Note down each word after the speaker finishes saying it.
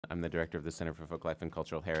I'm the director of the Center for Folklife and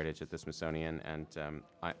Cultural Heritage at the Smithsonian, and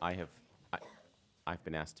I've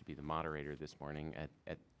been asked to be the moderator this morning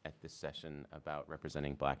at this session about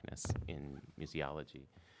representing Blackness in museology.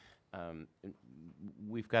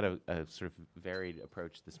 We've got a sort of varied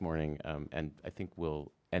approach this morning, and I think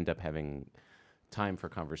we'll end up having time for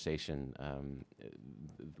conversation.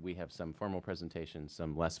 We have some formal presentations,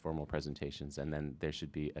 some less formal presentations, and then there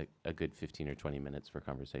should be a good 15 or 20 minutes for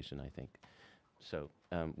conversation, I think. So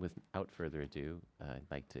without further ado, I'd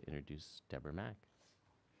like to introduce Deborah Mack.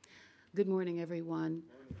 Good morning, everyone.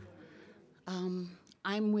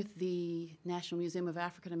 I'm with the National Museum of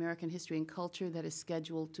African American History and Culture that is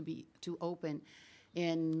scheduled to open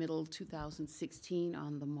in middle 2016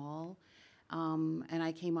 on the Mall. And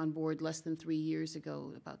I came on board less than 3 years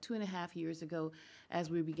ago, about 2.5 years ago, as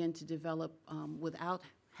we began to develop without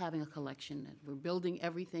having a collection. We're building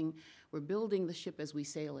everything. We're building the ship as we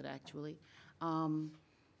sail it, actually.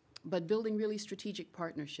 But building really strategic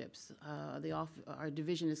partnerships. Our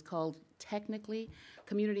division is called technically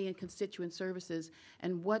Community and Constituent Services,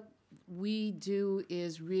 and what we do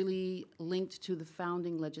is really linked to the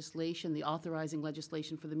founding legislation, the authorizing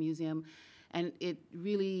legislation for the museum, and it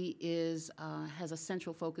really has a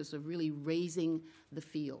central focus of really raising the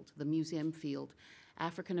field, the museum field.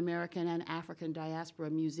 African American and African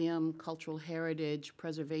diaspora museum, cultural heritage,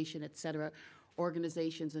 preservation, et cetera,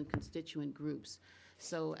 organizations and constituent groups.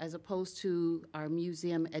 So as opposed to our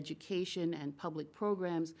museum education and public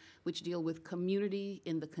programs, which deal with community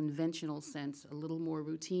in the conventional sense a little more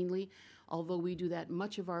routinely, although we do that,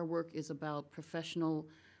 much of our work is about professional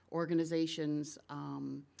organizations,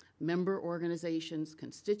 member organizations,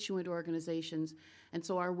 constituent organizations, and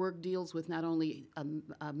so our work deals with not only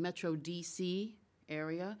a Metro D.C.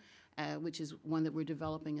 area, which is one that we're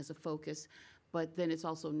developing as a focus, but then it's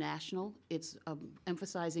also national. It's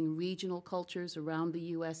emphasizing regional cultures around the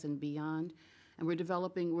U.S. and beyond. And we're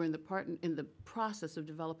in the process of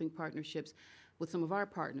developing partnerships with some of our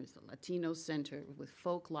partners, the Latino Center, with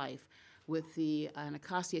Folklife, with the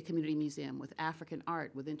Anacostia Community Museum, with African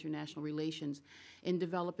Art, with International Relations, in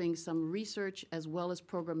developing some research as well as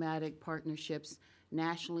programmatic partnerships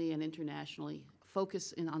nationally and internationally,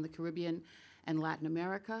 focus on the Caribbean and Latin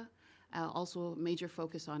America, also a major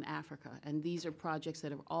focus on Africa. And these are projects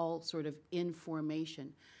that are all sort of in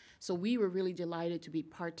formation. So we were really delighted to be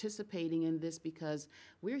participating in this because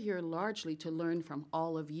we're here largely to learn from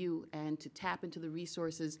all of you and to tap into the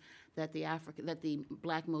resources that the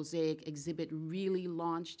Black Mosaic exhibit really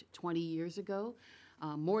launched 20 years ago,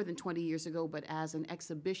 more than 20 years ago, but as an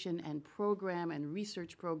exhibition and program and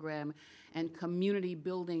research program and community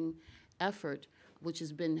building effort, which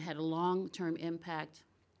has had a long-term impact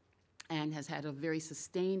and has had a very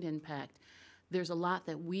sustained impact. There's a lot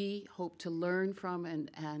that we hope to learn from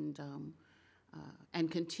and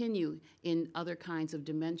continue in other kinds of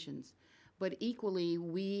dimensions. But equally,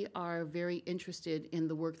 we are very interested in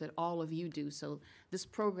the work that all of you do. So this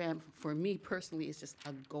program, for me personally, is just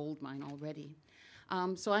a gold mine already.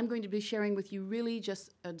 So I'm going to be sharing with you really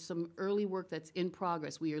just some early work that's in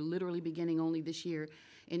progress. We are literally beginning only this year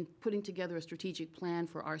in putting together a strategic plan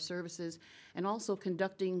for our services and also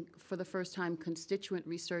conducting for the first time constituent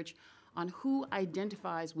research on who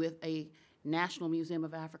identifies with a National Museum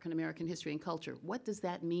of African American History and Culture. What does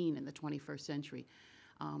that mean in the 21st century?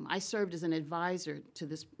 I served as an advisor to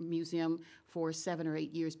this museum for 7 or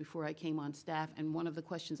 8 years before I came on staff, and one of the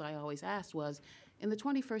questions I always asked was, in the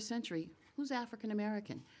 21st century, who's African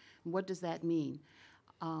American? What does that mean?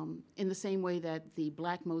 In the same way that the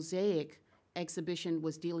Black Mosaic exhibition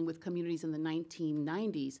was dealing with communities in the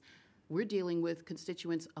 1990s, we're dealing with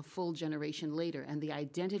constituents a full generation later, and the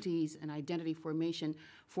identities and identity formation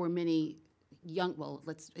for many young,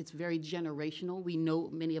 it's very generational. We know,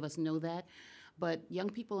 many of us know that, but young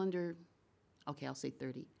people under, okay, I'll say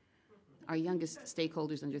 30. Our youngest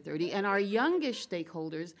stakeholders under 30, and our youngest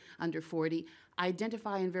stakeholders under 40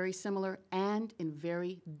 identify in very similar and in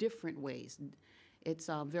very different ways. It's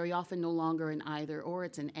very often no longer an either or,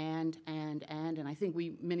 it's an and I think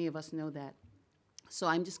many of us know that. So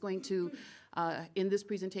I'm just going to, in this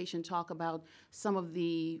presentation, talk about some of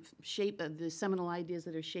the seminal ideas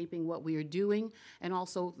that are shaping what we are doing, and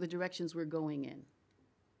also the directions we're going in,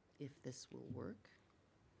 if this will work.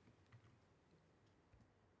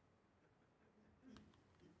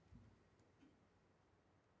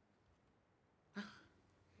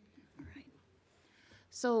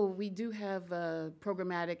 So we do have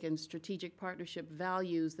programmatic and strategic partnership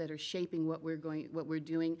values that are shaping what we're doing,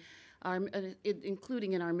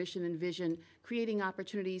 including in our mission and vision, creating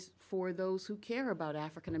opportunities for those who care about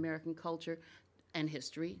African American culture and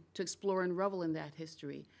history to explore and revel in that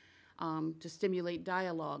history. to stimulate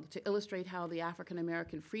dialogue, to illustrate how the African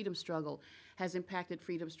American freedom struggle has impacted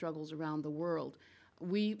freedom struggles around the world.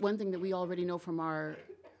 One thing that we already know from our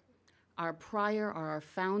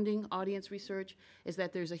founding audience research is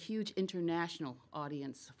that there's a huge international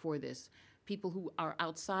audience for this. People who are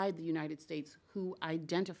outside the United States who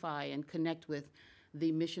identify and connect with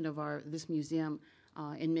the mission of this museum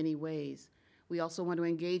in many ways. We also want to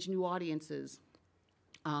engage new audiences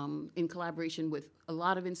in collaboration with a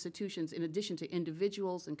lot of institutions, in addition to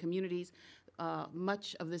individuals and communities.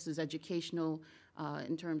 Much of this is educational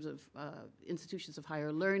in terms of institutions of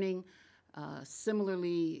higher learning,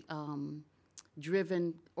 similarly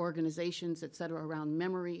driven organizations, et cetera, around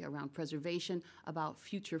memory, around preservation, about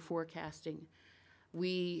future forecasting.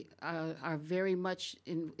 We are very much,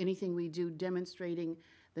 in anything we do, demonstrating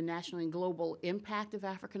the national and global impact of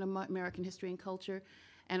African American history and culture.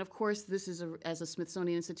 And of course, this is, as a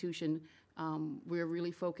Smithsonian institution, we're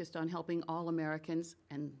really focused on helping all Americans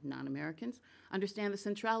and non-Americans understand the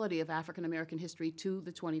centrality of African American history to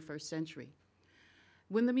the 21st century.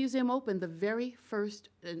 When the museum opened,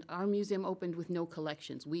 our museum opened with no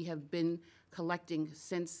collections. We have been collecting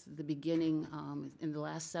since the beginning in the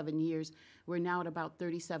last 7 years. We're now at about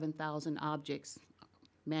 37,000 objects,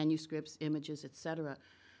 manuscripts, images, et cetera.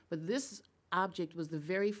 But this object was the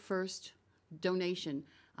very first donation,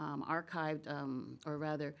 archived, or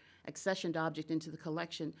rather accessioned object into the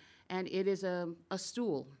collection, and it is a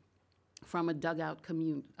stool from a dugout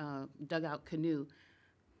canoe.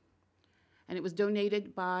 And it was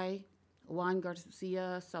donated by Juan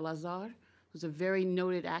Garcia Salazar, who's a very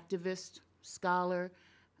noted activist, scholar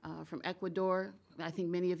from Ecuador. I think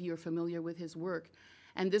many of you are familiar with his work.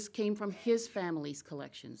 And this came from his family's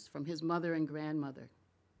collections, from his mother and grandmother.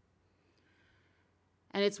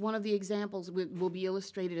 And it's one of the examples will be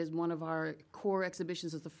illustrated as one of our core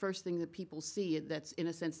exhibitions as the first thing that people see that's, in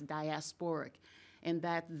a sense, diasporic. And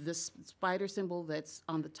that the spider symbol that's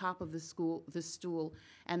on the top of this stool,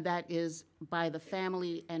 and that is by the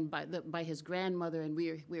family and by his grandmother, and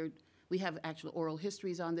we have actual oral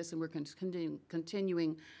histories on this, and we're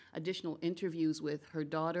continuing additional interviews with her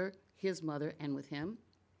daughter, his mother, and with him.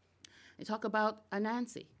 They talk about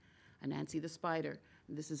Anansi the spider.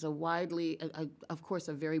 This is of course,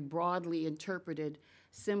 a very broadly interpreted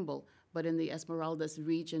symbol. But in the Esmeraldas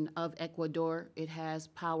region of Ecuador, it has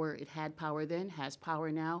power. It had power then, has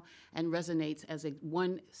power now, and resonates as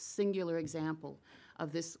one singular example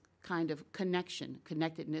of this kind of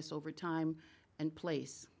connectedness over time and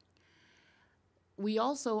place. We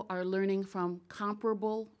also are learning from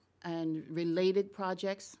comparable and related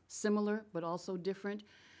projects, similar but also different.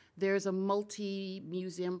 There's a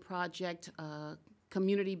multi-museum project,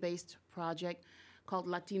 community-based project called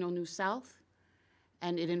Latino New South.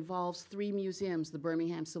 And it involves 3 museums: the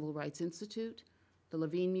Birmingham Civil Rights Institute, the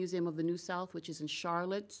Levine Museum of the New South, which is in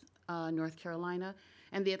Charlotte, North Carolina,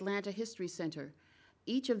 and the Atlanta History Center.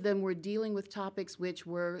 Each of them were dealing with topics which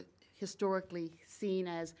were historically seen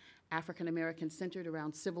as African American centered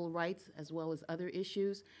around civil rights as well as other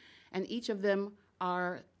issues. And each of them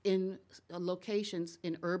are in locations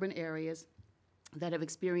in urban areas that have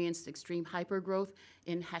experienced extreme hypergrowth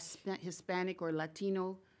in Hispanic or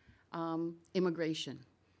Latino immigration.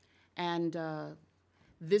 And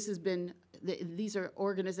these are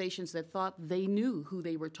organizations that thought they knew who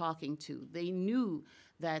they were talking to. They knew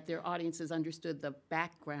that their audiences understood the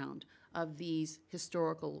background of these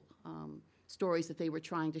historical stories that they were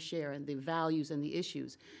trying to share, and the values and the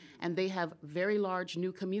issues. And they have very large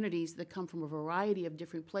new communities that come from a variety of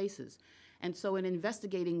different places. And so in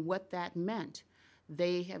investigating what that meant,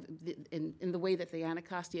 they have, in the way that the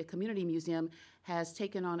Anacostia Community Museum has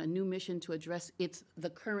taken on a new mission to address the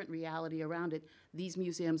current reality around it, these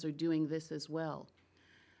museums are doing this as well.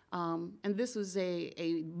 And this was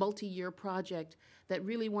a multi-year project that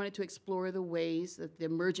really wanted to explore the ways that the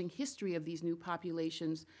emerging history of these new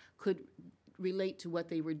populations could relate to what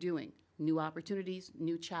they were doing. New opportunities,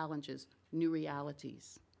 new challenges, new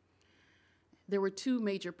realities. There were 2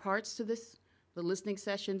 major parts to this: the listening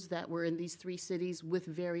sessions that were in these 3 cities with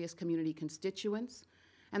various community constituents,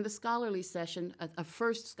 and the scholarly session, a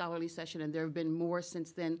first scholarly session, and there have been more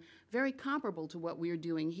since then, very comparable to what we're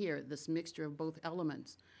doing here, this mixture of both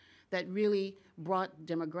elements, that really brought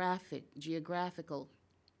demographic, geographical,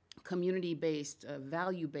 community-based,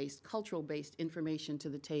 value-based, cultural-based information to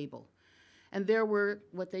the table. And there were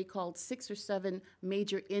what they called 6 or 7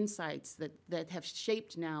 major insights that have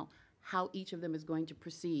shaped now how each of them is going to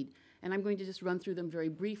proceed. And I'm going to just run through them very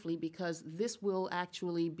briefly because this will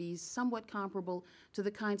actually be somewhat comparable to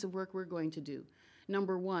the kinds of work we're going to do.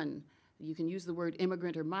 Number 1, you can use the word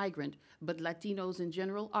immigrant or migrant, but Latinos in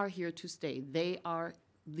general are here to stay. They are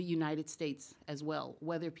the United States as well,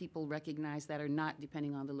 whether people recognize that or not,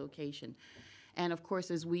 depending on the location. And of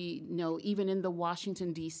course, as we know, even in the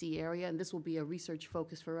Washington, D.C. area, and this will be a research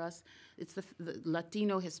focus for us, it's the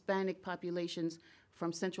Latino Hispanic populations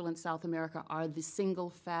from Central and South America are the single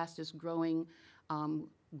fastest growing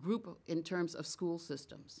group in terms of school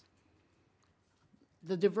systems.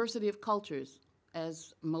 The diversity of cultures,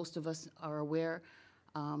 as most of us are aware,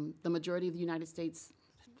 the majority of the United States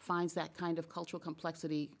finds that kind of cultural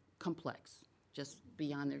complexity complex, just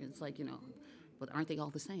beyond there. It's like, you know, but aren't they all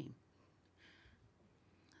the same?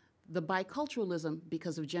 The biculturalism,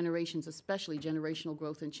 because of generations, especially generational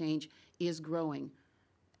growth and change, is growing.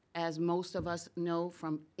 As most of us know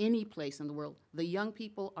from any place in the world, the young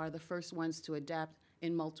people are the first ones to adapt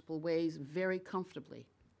in multiple ways very comfortably.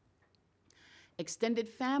 Extended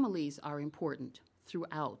families are important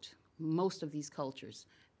throughout most of these cultures,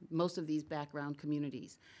 most of these background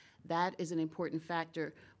communities. That is an important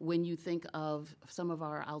factor when you think of some of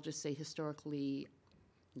our, I'll just say historically,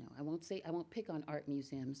 no, I won't pick on art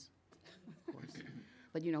museums, of course.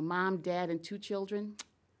 But you know, mom, dad, and 2 children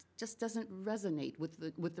just doesn't resonate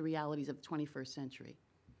with the realities of the 21st century.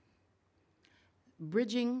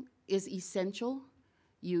 Bridging is essential.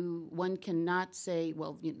 One cannot say,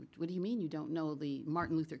 well, you know, what do you mean you don't know the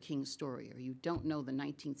Martin Luther King story, or you don't know the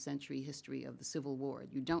 19th century history of the Civil War,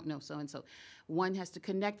 you don't know so-and-so. One has to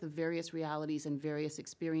connect the various realities and various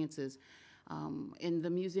experiences. In the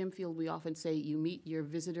museum field, we often say you meet your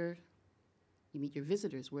visitors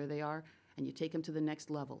where they are, and you take them to the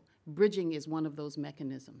next level. Bridging is one of those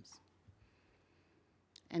mechanisms.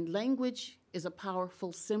 And language is a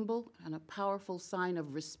powerful symbol and a powerful sign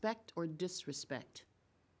of respect or disrespect.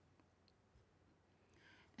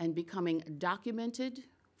 And becoming documented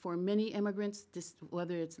for many immigrants,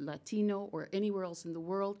 whether it's Latino or anywhere else in the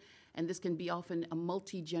world, and this can be often a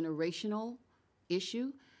multi-generational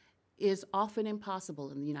issue, is often impossible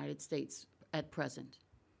in the United States at present.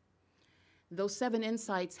 Those 7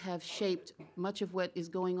 insights have shaped much of what is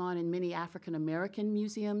going on in many African American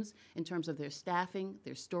museums in terms of their staffing,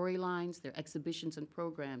 their storylines, their exhibitions and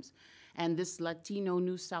programs. And this Latino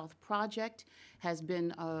New South project has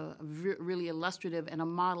been really illustrative and a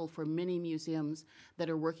model for many museums that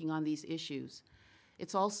are working on these issues.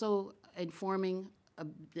 It's also informing,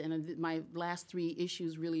 and my last 3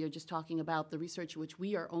 issues really are just talking about the research which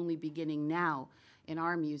we are only beginning now in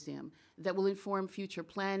our museum, that will inform future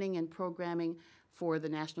planning and programming for the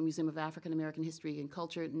National Museum of African American History and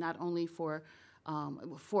Culture, not only for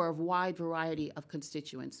a wide variety of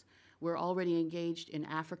constituents. We're already engaged in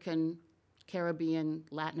African, Caribbean,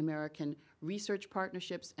 Latin American research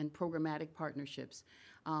partnerships and programmatic partnerships.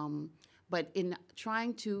 But in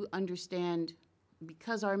trying to understand,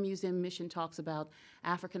 because our museum mission talks about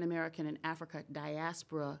African American and Africa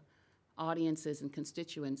diaspora audiences and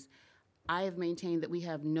constituents, I have maintained that we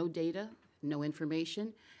have no data, no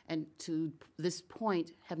information, and to this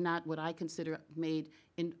point have not what I consider made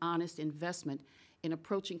an honest investment in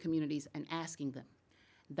approaching communities and asking them.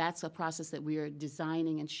 That's a process that we are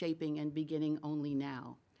designing and shaping and beginning only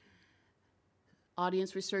now.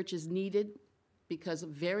 Audience research is needed because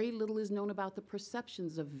very little is known about the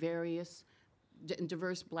perceptions of various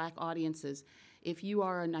diverse Black audiences. If you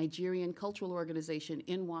are a Nigerian cultural organization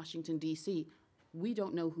in Washington, D.C., we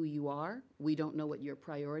don't know who you are. We don't know what your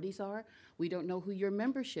priorities are. We don't know who your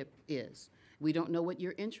membership is. We don't know what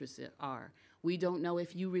your interests are. We don't know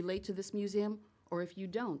if you relate to this museum or if you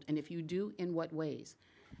don't, and if you do, in what ways.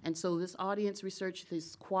 And so this audience research,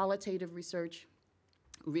 this qualitative research,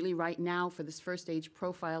 really right now for this first stage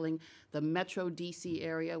profiling the Metro DC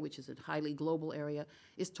area, which is a highly global area,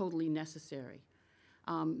 is totally necessary.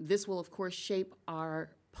 This will, of course, shape our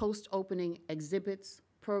post-opening exhibits,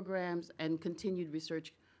 programs, and continued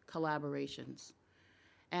research collaborations.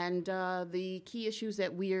 And the key issues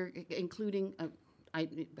that we are including,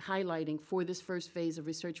 highlighting for this first phase of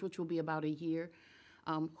research, which will be about a year,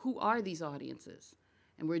 who are these audiences?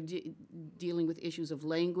 And we're dealing with issues of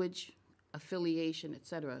language, affiliation, et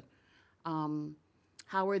cetera.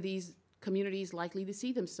 How are these communities likely to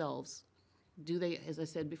see themselves? Do they, as I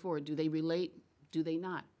said before, do they relate? Do they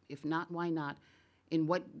not? If not, why not? In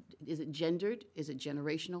what, is it gendered? Is it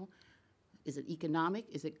generational? Is it economic?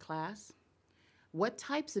 Is it class? What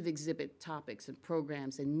types of exhibit topics and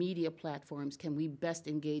programs and media platforms can we best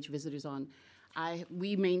engage visitors on?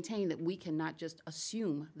 We maintain that we cannot just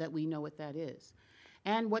assume that we know what that is.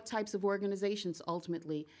 And what types of organizations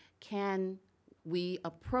ultimately can we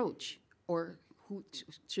approach, or who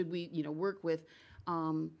should we work with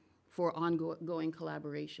for ongoing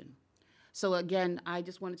collaboration? So again, I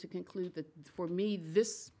just wanted to conclude that for me,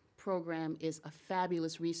 this program is a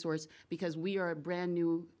fabulous resource because we are a brand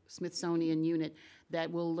new Smithsonian unit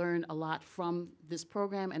that will learn a lot from this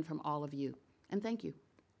program and from all of you. And thank you.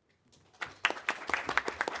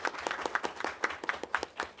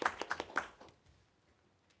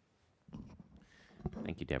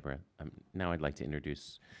 Thank you, Deborah. Now I'd like to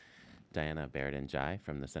introduce Diana, Baird, and Jai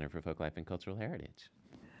from the Center for Folklife and Cultural Heritage.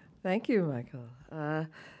 Thank you, Michael.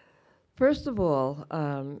 First of all,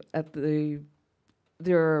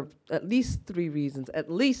 there are at least three reasons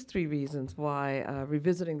why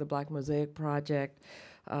revisiting the Black Mosaic Project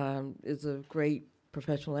is of great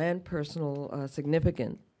professional and personal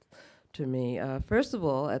significance to me. First of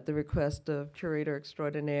all, at the request of Curator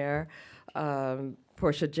Extraordinaire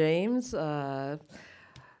Portia James, the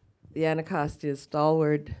Anacostia's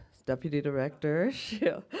stalwart Deputy Director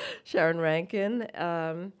Sharon Rankin,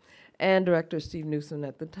 and Director Steve Newsom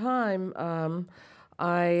at the time,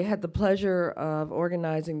 I had the pleasure of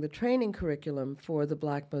organizing the training curriculum for the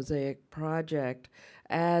Black Mosaic Project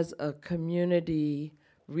as a community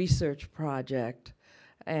research project.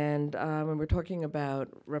 And when we're talking about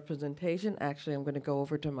representation, actually I'm going to go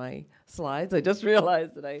over to my slides. I just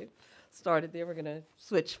realized that I started there. We're going to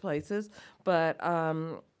switch places. But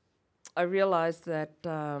I realized that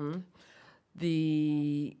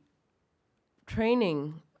the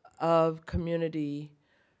training of community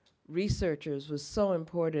researchers was so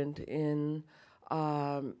important in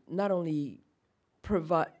not only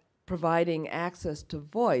providing access to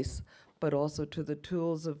voice, but also to the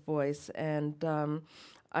tools of voice. And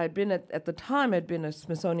I'd been at the time, I'd been a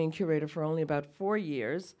Smithsonian curator for only about 4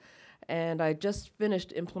 years, and I just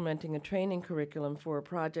finished implementing a training curriculum for a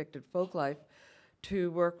project at Folklife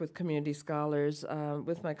to work with community scholars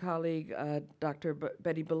with my colleague, Dr.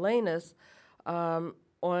 Betty Belanis,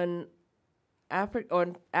 on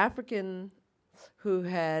African who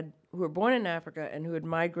were born in Africa and who had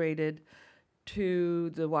migrated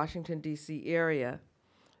to the Washington, D.C. area,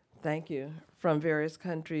 thank you, from various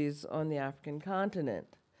countries on the African continent.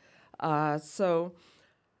 So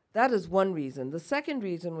that is one reason. The second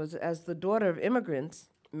reason was, as the daughter of immigrants,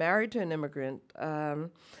 married to an immigrant,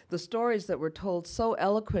 the stories that were told so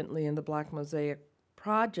eloquently in the Black Mosaic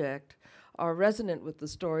Project are resonant with the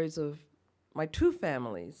stories of my two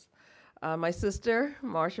families. My sister,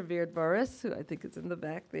 Marcia Baird Burris, who I think is in the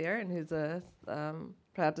back there, and who's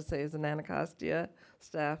proud to say is an Anacostia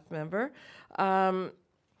staff member.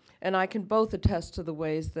 And I can both attest to the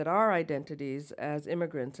ways that our identities as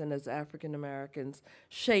immigrants and as African Americans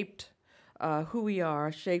shaped who we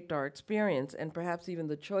are, shaped our experience, and perhaps even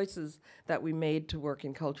the choices that we made to work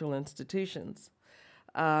in cultural institutions.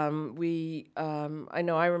 I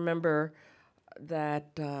know I remember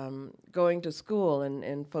that going to school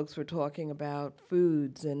and folks were talking about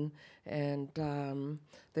foods and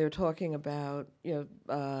they were talking about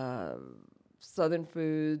Southern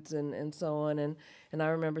foods and so on, and I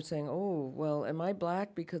remember saying, oh, well, am I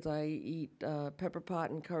Black because I eat pepper pot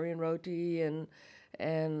and curry and roti, and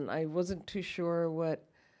I wasn't too sure what,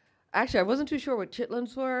 actually I wasn't too sure what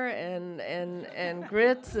chitlins were and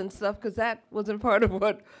grits and stuff, because that wasn't part of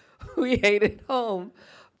what we ate at home.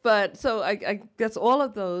 But so I guess all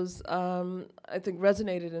of those, I think,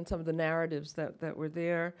 resonated in some of the narratives that were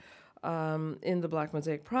there in the Black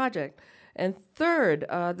Mosaic Project. And third,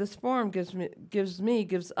 this forum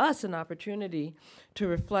gives us an opportunity to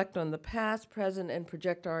reflect on the past, present, and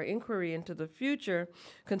project our inquiry into the future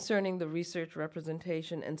concerning the research,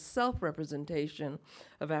 representation, and self-representation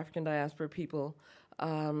of African diaspora people.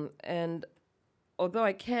 And although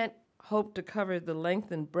I can't hope to cover the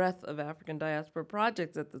length and breadth of African diaspora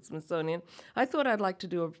projects at the Smithsonian, I thought I'd like to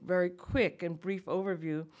do a very quick and brief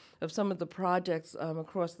overview of some of the projects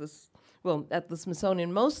across this, well, at the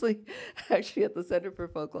Smithsonian, mostly actually at the Center for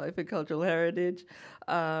Folklife and Cultural Heritage,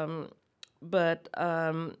 but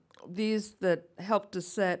these that help to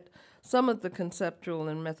set some of the conceptual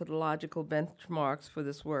and methodological benchmarks for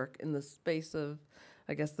this work in the space of,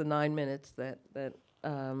 I guess, the 9 minutes that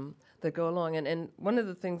go along. And one of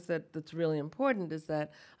the things that's really important is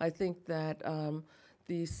that I think that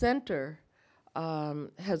the center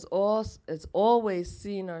has always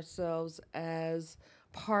seen ourselves as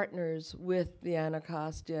partners with the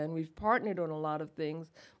Anacostia, and we've partnered on a lot of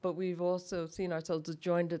things, but we've also seen ourselves as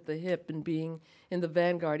joined at the hip and being in the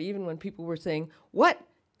vanguard, even when people were saying, what?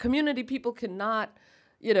 Community people cannot,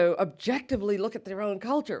 objectively look at their own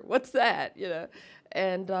culture. What's that,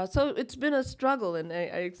 And so it's been a struggle, and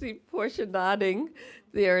I see Portia nodding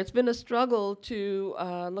there. It's been a struggle to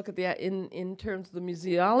look at in terms of the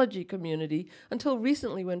museology community until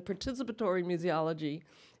recently, when participatory museology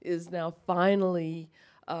is now finally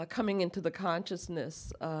coming into the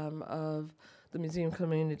consciousness of the museum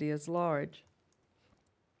community as large.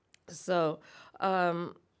 So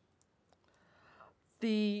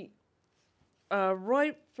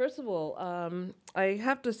first of all, I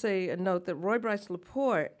have to say a note that Roy Bryce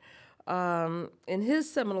Laporte, in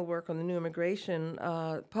his seminal work on the new immigration,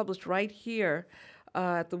 published right here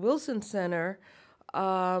at the Wilson Center,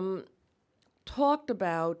 talked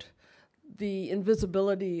about the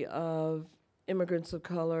invisibility of immigrants of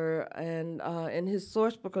color, and in his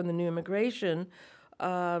source book on the new immigration,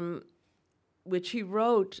 which he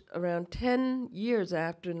wrote around 10 years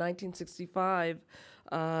after 1965,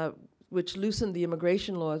 which loosened the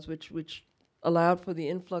immigration laws, which allowed for the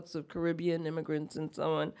influx of Caribbean immigrants and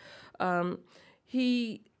so on.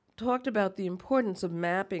 He talked about the importance of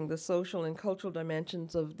mapping the social and cultural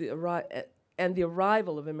dimensions of the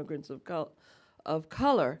arrival of immigrants of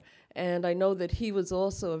color. And I know that he was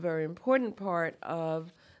also a very important part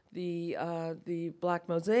of the Black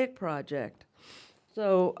Mosaic Project.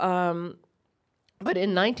 So, but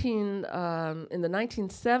in the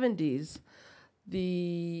 1970s,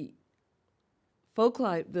 the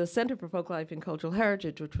Folklife, the Center for Folklife and Cultural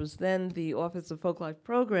Heritage, which was then the Office of Folklife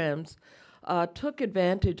Programs, took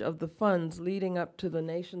advantage of the funds leading up to the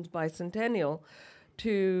nation's bicentennial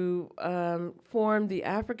to form the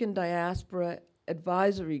African Diaspora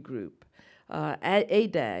Advisory Group,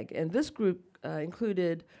 ADAG. And this group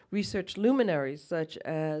included research luminaries such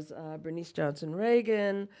as Bernice Johnson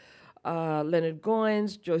Reagan, Leonard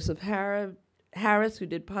Goins, Joseph Harris, who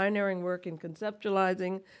did pioneering work in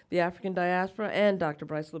conceptualizing the African diaspora, and Dr.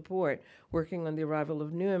 Bryce Laporte, working on the arrival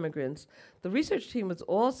of new immigrants. The research team was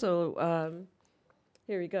also,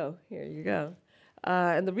 here you go.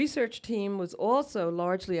 And the research team was also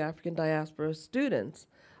largely African diaspora students.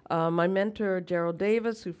 My mentor, Gerald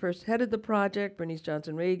Davis, who first headed the project, Bernice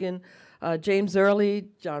Johnson Reagan, James Early,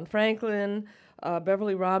 John Franklin,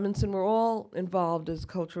 Beverly Robinson were all involved as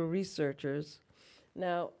cultural researchers.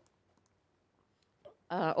 Now,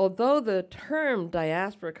 although the term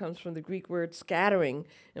diaspora comes from the Greek word scattering,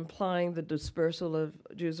 implying the dispersal of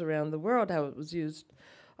Jews around the world, how it was used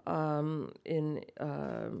more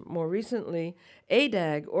recently,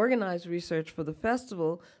 ADAG organized research for the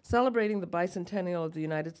festival celebrating the bicentennial of the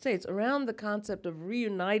United States around the concept of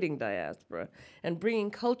reuniting diaspora and bringing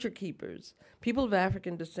culture keepers, people of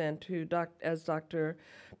African descent who, as Dr.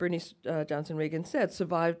 Bernice Johnson Reagan said,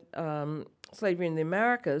 survived slavery in the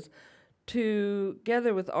Americas,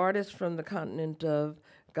 together with artists from the continent of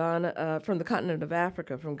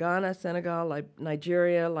Africa, from Ghana, Senegal,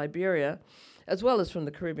 Nigeria, Liberia, as well as from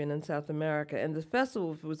the Caribbean and South America. And the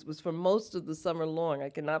festival was for most of the summer long, I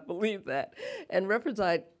cannot believe that, and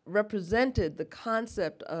represented the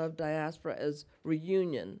concept of diaspora as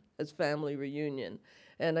reunion, as family reunion.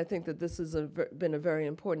 And I think that this has been a very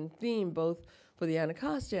important theme, both for the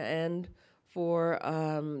Anacostia and for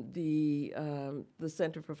the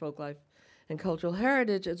Center for Folklife and Cultural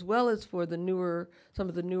Heritage, as well as for some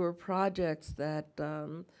of the newer projects that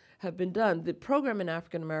have been done. The program in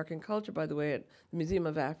African American culture, by the way, at the Museum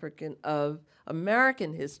of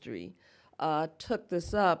American History, took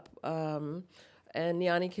this up, and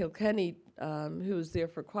Niani Kilkenny, who was there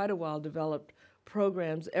for quite a while, developed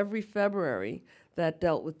programs every February that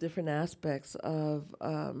dealt with different aspects of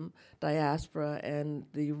diaspora and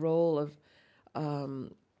the role of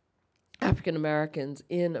African Americans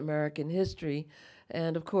in American history.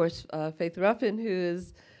 And of course, Faith Ruffin, who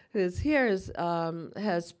is here, has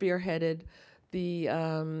spearheaded the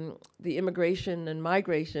immigration and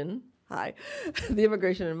migration. The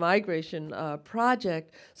immigration and migration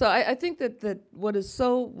project. So I think that what is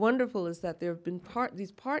so wonderful is that there have been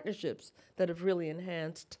these partnerships that have really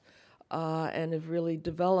enhanced and have really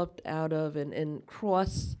developed out of and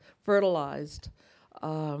cross-fertilized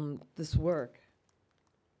this work.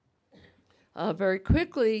 Very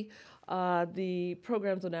quickly, the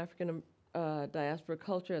programs on African diaspora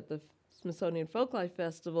culture at the Smithsonian Folklife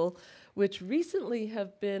Festival, which recently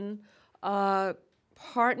have been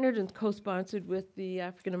partnered and co-sponsored with the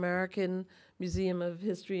African American Museum of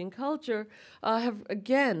History and Culture, have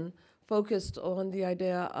again focused on the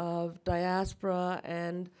idea of diaspora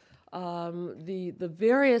and the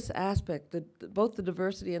various aspects, both the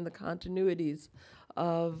diversity and the continuities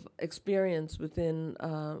of experience within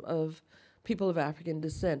of people of African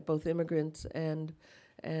descent, both immigrants and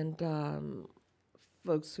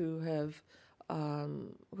folks who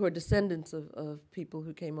are descendants of people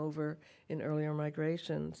who came over in earlier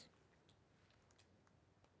migrations.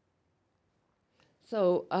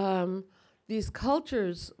 So these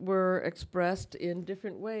cultures were expressed in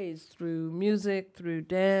different ways, through music, through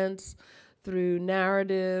dance, through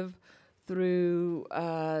narrative, through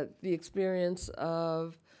the experience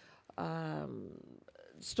of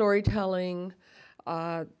storytelling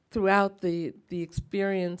throughout the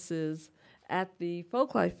experiences at the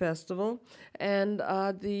Folklife Festival, and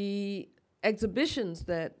the exhibitions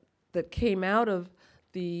that came out of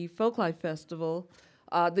the Folklife Festival,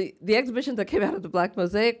 the exhibitions that came out of the Black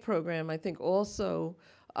Mosaic program, I think also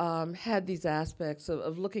had these aspects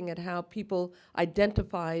of looking at how people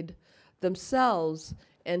identified themselves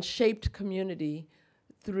and shaped community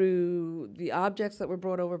through the objects that were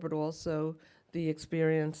brought over, but also the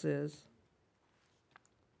experiences.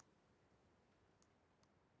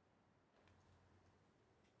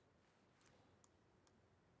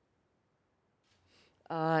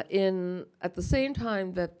 At the same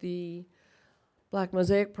time that the Black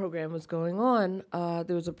Mosaic program was going on,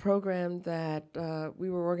 there was a program that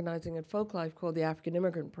we were organizing at Folklife called the African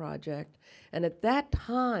Immigrant Project. And at that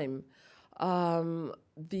time,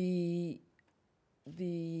 the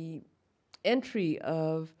entry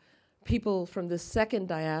of people from the second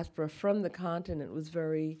diaspora from the continent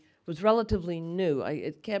was relatively new.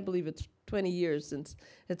 I can't believe it's 20 years since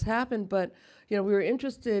it's happened, but we were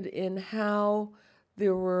interested in how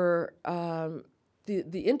there were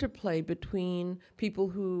the interplay between people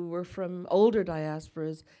who were from older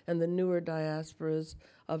diasporas and the newer diasporas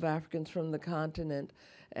of Africans from the continent.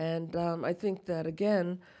 And I think that,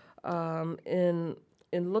 again, in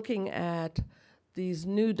looking at these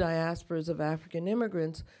new diasporas of African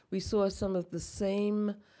immigrants, we saw some of the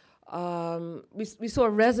same, we saw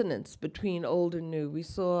resonance between old and new. We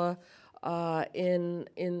saw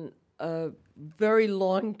in a very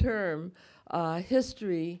long-term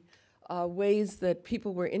history, ways that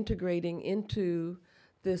people were integrating into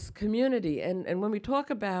this community. And when we talk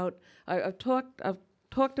about, I've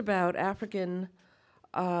talked about African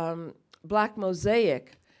Black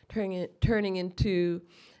Mosaic turning into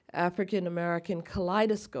African American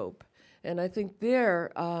kaleidoscope. And I think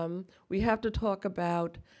there we have to talk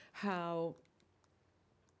about how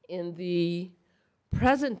in the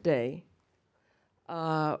present day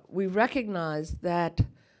we recognize that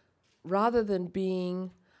rather than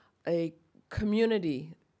being a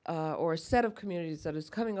community or a set of communities that is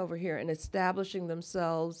coming over here and establishing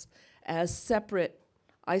themselves as separate,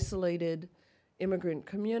 isolated immigrant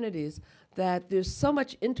communities, that there's so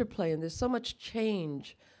much interplay and there's so much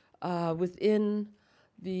change within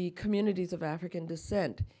the communities of African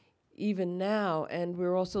descent, even now. And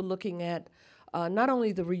we're also looking at not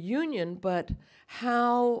only the reunion, but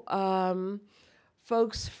how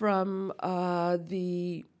folks from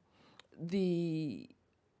the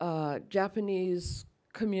Japanese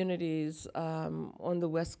communities on the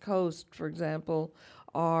West Coast, for example,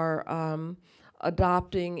 are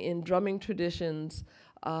adopting in drumming traditions,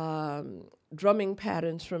 drumming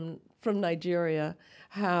patterns from Nigeria,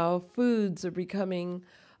 how foods are becoming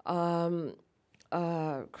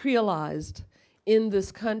creolized in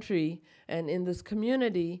this country and in this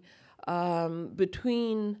community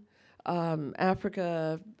between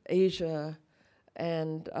Africa, Asia,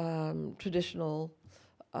 and traditional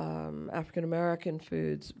African American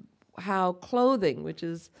foods, how clothing, which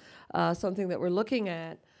is something that we're looking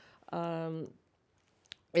at,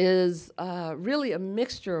 is really a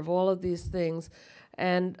mixture of all of these things.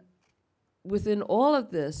 And within all of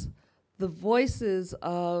this, the voices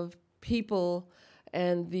of people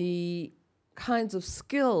and the kinds of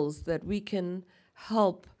skills that we can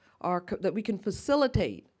help, that we can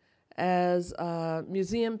facilitate as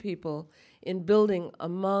museum people in building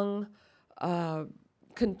among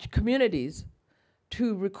communities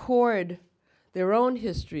to record their own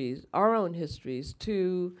histories, our own histories,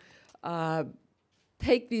 to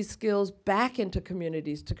take these skills back into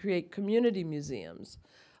communities, to create community museums,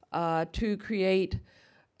 to create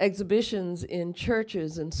exhibitions in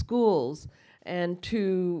churches and schools, and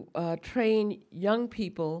to train young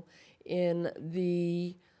people in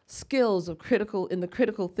the skills of the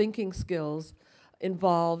critical thinking skills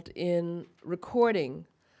involved in recording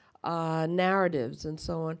narratives and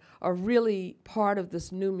so on, are really part of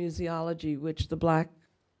this new museology, which the Black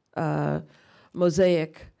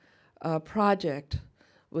Mosaic project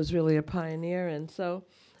was really a pioneer in. So,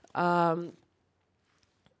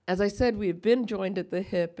 as I said, we've been joined at the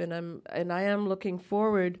hip, and I am looking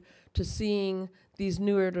forward to seeing these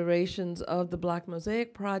new iterations of the Black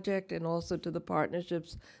Mosaic project, and also to the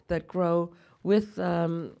partnerships that grow with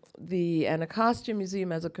the Anacostia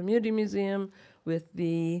Museum as a community museum, with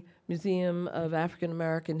the Museum of African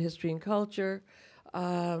American History and Culture,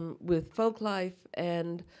 with Folklife,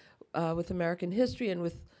 and with American History, and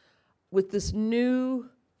with this new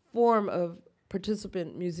form of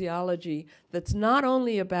participant museology that's not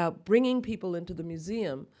only about bringing people into the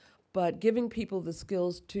museum, but giving people the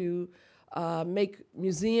skills to make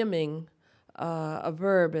museuming a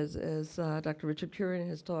verb, as Dr. Richard Curran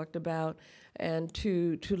has talked about, and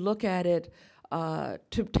to look at it,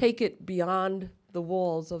 to take it beyond the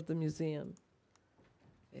walls of the museum.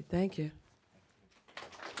 Okay, thank you.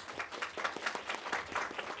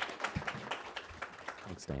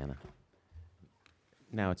 Thanks, Diana.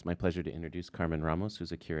 Now it's my pleasure to introduce Carmen Ramos,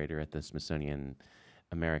 who's a curator at the Smithsonian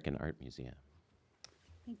American Art Museum.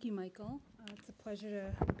 Thank you, Michael. It's a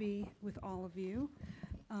pleasure to be with all of you.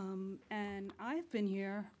 And I've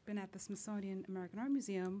been at the Smithsonian American Art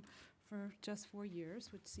Museum for just 4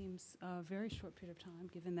 years, which seems a very short period of time,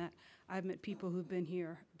 given that I've met people who've been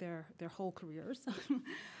here their whole careers.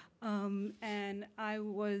 And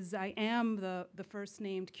I am the first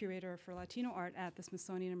named curator for Latino art at the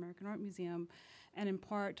Smithsonian American Art Museum, and in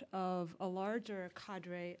part of a larger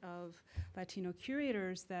cadre of Latino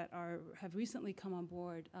curators that have recently come on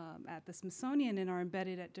board at the Smithsonian and are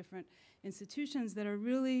embedded at different institutions that are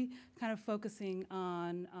really kind of focusing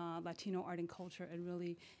on Latino art and culture and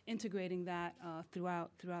really integrating that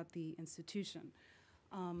throughout the institution.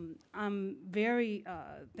 I'm very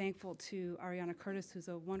thankful to Ariana Curtis, who's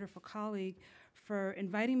a wonderful colleague, for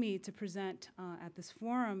inviting me to present at this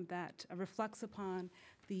forum that reflects upon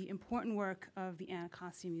the important work of the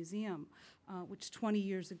Anacostia Museum, which 20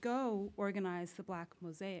 years ago organized the Black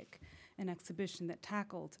Mosaic, an exhibition that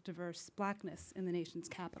tackled diverse blackness in the nation's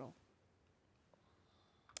capital.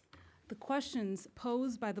 The questions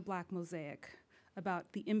posed by the Black Mosaic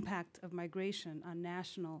about the impact of migration on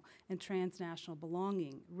national and transnational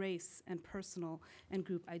belonging, race, and personal and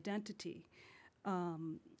group identity,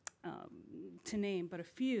 to name but a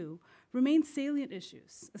few, remain salient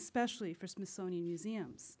issues, especially for Smithsonian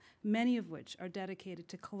museums, many of which are dedicated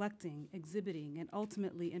to collecting, exhibiting, and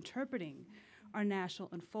ultimately interpreting our national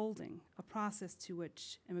unfolding, a process to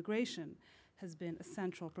which immigration has been a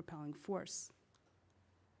central propelling force.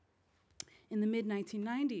 In the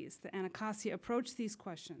mid-1990s, the Anacostia approached these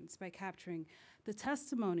questions by capturing the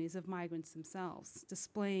testimonies of migrants themselves,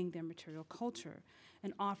 displaying their material culture,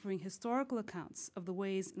 and offering historical accounts of the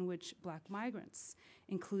ways in which Black migrants,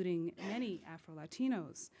 including many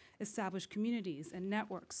Afro-Latinos, established communities and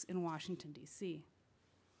networks in Washington, D.C.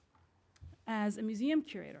 As a museum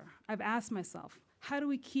curator, I've asked myself, how do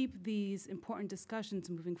we keep these important discussions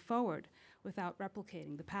moving forward without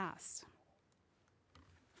replicating the past?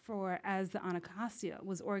 For as the Anacostia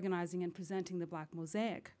was organizing and presenting the Black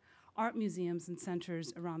Mosaic, art museums and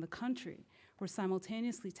centers around the country were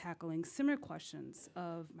simultaneously tackling similar questions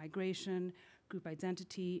of migration, group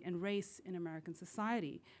identity, and race in American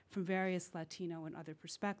society from various Latino and other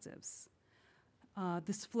perspectives.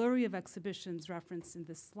 This flurry of exhibitions referenced in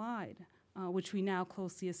this slide, which we now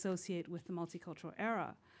closely associate with the multicultural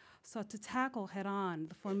era, sought to tackle head-on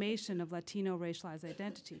the formation of Latino racialized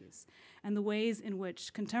identities and the ways in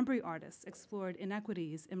which contemporary artists explored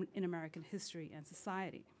inequities in American history and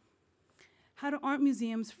society. How do art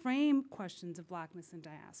museums frame questions of Blackness and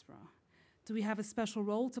diaspora? Do we have a special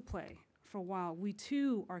role to play? For while we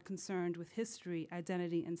too are concerned with history,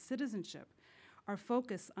 identity, and citizenship, our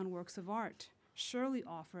focus on works of art surely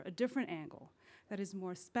offer a different angle that is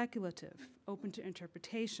more speculative, open to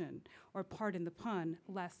interpretation, or, pardon the pun,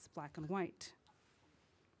 less black and white.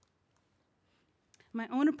 My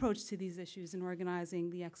own approach to these issues in organizing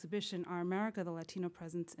the exhibition, Our America, the Latino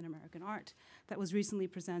Presence in American Art, that was recently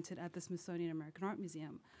presented at the Smithsonian American Art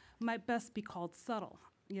Museum, might best be called subtle,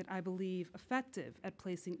 yet I believe effective at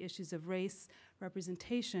placing issues of race,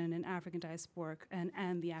 representation, and African diasporic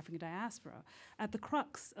and the African diaspora at the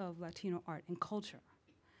crux of Latino art and culture.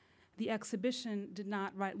 The exhibition did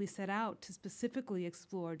not rightly set out to specifically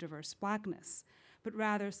explore diverse Blackness, but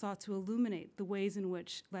rather sought to illuminate the ways in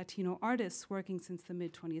which Latino artists working since the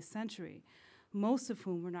mid-20th century, most of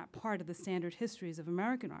whom were not part of the standard histories of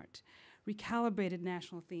American art, recalibrated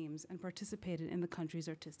national themes and participated in the country's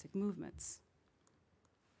artistic movements.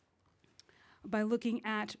 By looking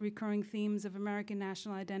at recurring themes of American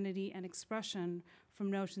national identity and expression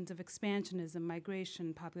from notions of expansionism,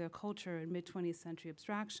 migration, popular culture, and mid-20th century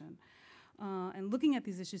abstraction, and looking at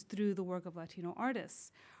these issues through the work of Latino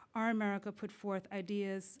artists, Our America put forth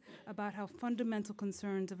ideas about how fundamental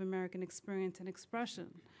concerns of American experience and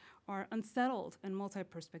expression are unsettled and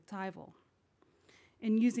multi-perspectival.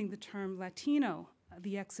 In using the term Latino,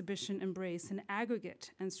 the exhibition embraced an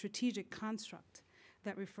aggregate and strategic construct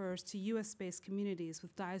that refers to US-based communities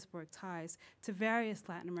with diasporic ties to various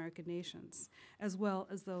Latin American nations, as well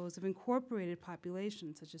as those of incorporated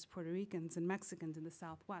populations such as Puerto Ricans and Mexicans in the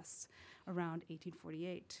Southwest around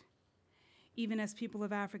 1848. Even as people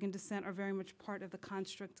of African descent are very much part of the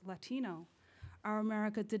construct Latino, Our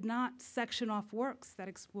America did not section off works that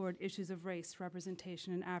explored issues of race,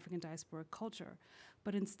 representation, and African diasporic culture,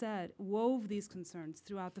 but instead wove these concerns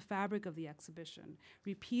throughout the fabric of the exhibition,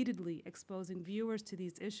 repeatedly exposing viewers to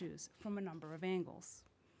these issues from a number of angles.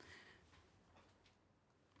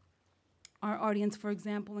 Our audience, for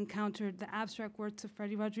example, encountered the abstract works of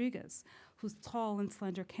Freddie Rodriguez, whose tall and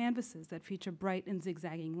slender canvases that feature bright and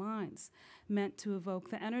zigzagging lines meant to evoke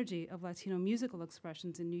the energy of Latino musical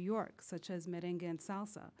expressions in New York, such as merengue and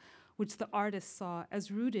salsa, which the artist saw as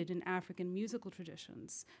rooted in African musical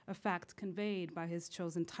traditions, a fact conveyed by his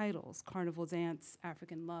chosen titles, Carnival Dance,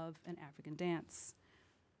 African Love, and African Dance.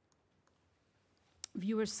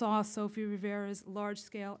 Viewers saw Sophie Rivera's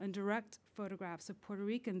large-scale and direct photographs of Puerto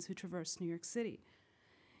Ricans who traversed New York City.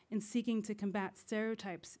 In seeking to combat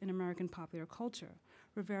stereotypes in American popular culture,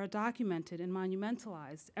 Rivera documented and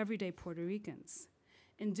monumentalized everyday Puerto Ricans.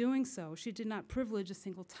 In doing so, she did not privilege a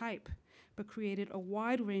single type, but created a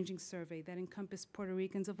wide-ranging survey that encompassed Puerto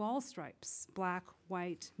Ricans of all stripes, Black,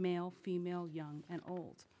 white, male, female, young, and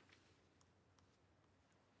old.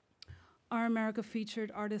 Our America featured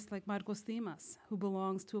artists like Marcos Dimas, who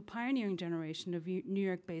belongs to a pioneering generation of New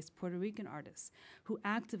York-based Puerto Rican artists who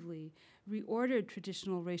actively reordered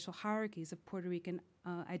traditional racial hierarchies of Puerto Rican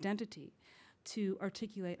identity to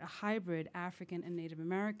articulate a hybrid African and Native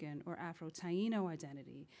American or Afro-Taino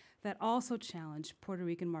identity that also challenged Puerto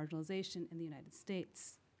Rican marginalization in the United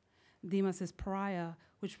States. Dimas's Pariah,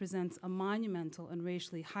 which presents a monumental and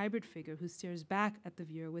racially hybrid figure who stares back at the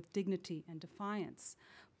viewer with dignity and defiance,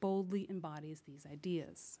 boldly embodies these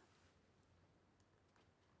ideas.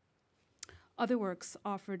 Other works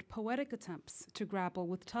offered poetic attempts to grapple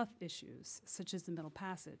with tough issues, such as the Middle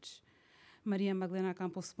Passage. Maria Magdalena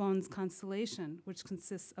Campos Pon's Constellation, which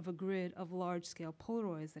consists of a grid of large-scale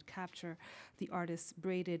Polaroids that capture the artist's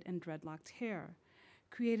braided and dreadlocked hair,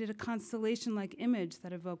 created a constellation-like image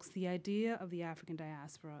that evokes the idea of the African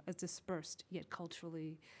diaspora as dispersed yet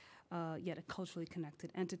a culturally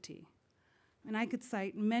connected entity. And I could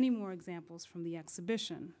cite many more examples from the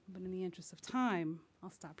exhibition, but in the interest of time,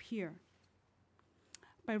 I'll stop here.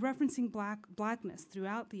 By referencing blackness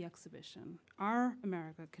throughout the exhibition, Our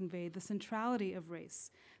America conveyed the centrality of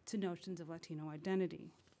race to notions of Latino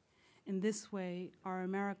identity. In this way, Our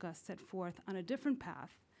America set forth on a different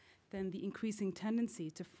path than the increasing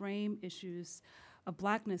tendency to frame issues of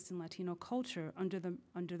blackness in Latino culture under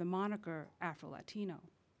the moniker Afro-Latino.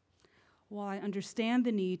 While I understand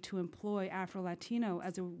the need to employ Afro-Latino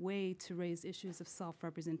as a way to raise issues of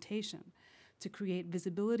self-representation, to create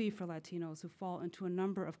visibility for Latinos who fall into a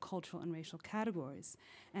number of cultural and racial categories,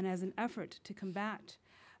 and as an effort to combat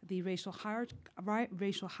the racial hierarchies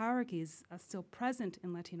still present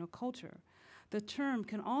in Latino culture, the term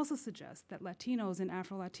can also suggest that Latinos and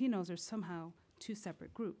Afro-Latinos are somehow two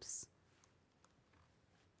separate groups.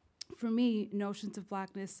 For me, notions of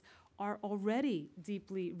blackness are already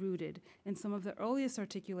deeply rooted in some of the earliest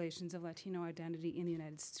articulations of Latino identity in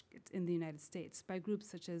the United States by groups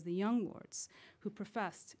such as the Young Lords, who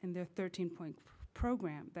professed in their 13-point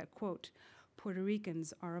program that, quote, Puerto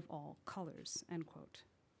Ricans are of all colors, end quote.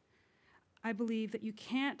 I believe that you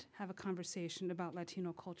can't have a conversation about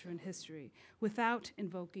Latino culture and history without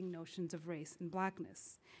invoking notions of race and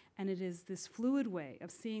blackness, and it is this fluid way of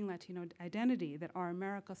seeing Latino identity that Our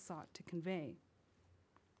America sought to convey.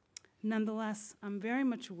 Nonetheless, I'm very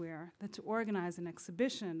much aware that to organize an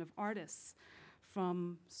exhibition of artists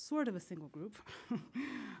from sort of a single group,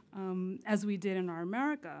 as we did in Our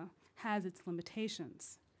America, has its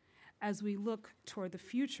limitations. As we look toward the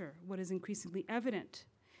future, what is increasingly evident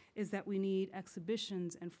is that we need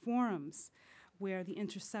exhibitions and forums where the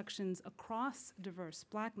intersections across diverse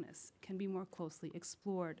blackness can be more closely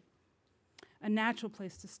explored. A natural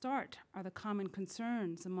place to start are the common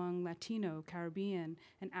concerns among Latino, Caribbean,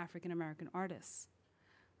 and African American artists.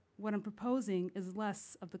 What I'm proposing is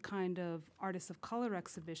less of the kind of artists of color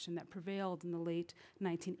exhibition that prevailed in the late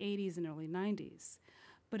 1980s and early 90s,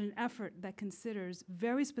 but an effort that considers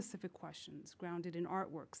very specific questions grounded in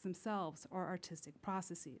artworks themselves or artistic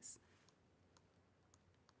processes.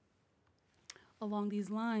 Along these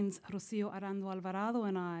lines, Rocio Arando Alvarado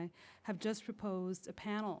and I have just proposed a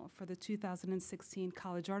panel for the 2016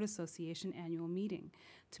 College Art Association annual meeting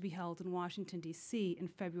to be held in Washington, D.C. in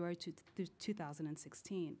February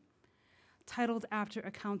 2016. Titled after a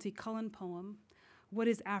County Cullen poem, What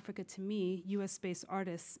is Africa to Me? U.S.-Based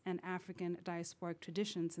Artists and African Diasporic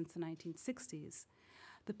Traditions since the 1960s,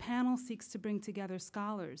 the panel seeks to bring together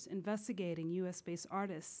scholars investigating U.S.-based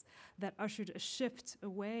artists that ushered a shift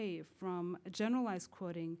away from a generalized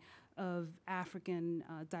quoting of African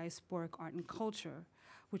diasporic art and culture,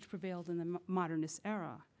 which prevailed in the modernist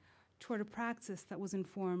era, toward a practice that was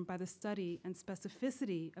informed by the study and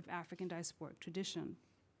specificity of African diasporic tradition.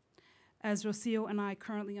 As Rocio and I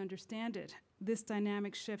currently understand it, this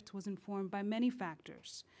dynamic shift was informed by many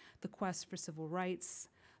factors: the quest for civil rights,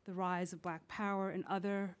 the rise of Black power and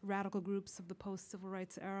other radical groups of the post-civil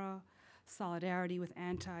rights era, solidarity with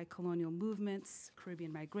anti-colonial movements,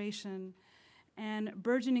 Caribbean migration, and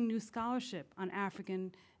burgeoning new scholarship on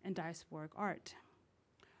African and diasporic art.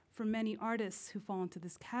 For many artists who fall into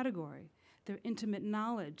this category, their intimate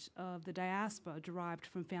knowledge of the diaspora derived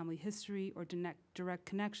from family history or direct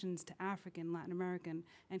connections to African, Latin American,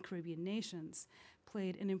 and Caribbean nations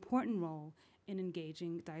played an important role in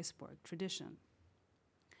engaging diasporic tradition.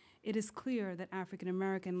 It is clear that African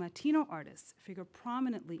American Latino artists figure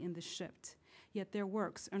prominently in this shift, yet their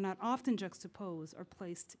works are not often juxtaposed or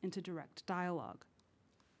placed into direct dialogue.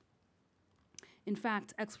 In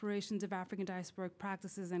fact, explorations of African diasporic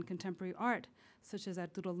practices and contemporary art, such as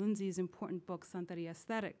Arturo Lindsay's important book Santeria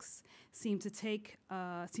Aesthetics, seem to take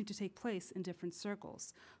place in different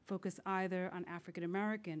circles, focused either on African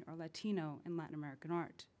American or Latino and Latin American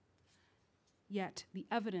art. Yet the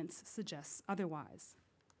evidence suggests otherwise.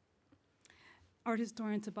 Art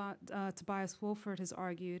historian Tobias Wolford has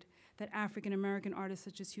argued that African American artists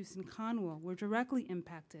such as Houston Conwell were directly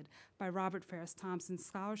impacted by Robert Farris Thompson's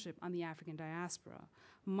scholarship on the African diaspora,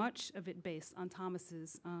 much of it based on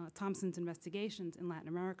Thompson's investigations in Latin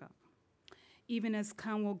America. Even as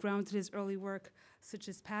Conwell grounded his early work, such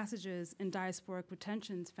as passages in diasporic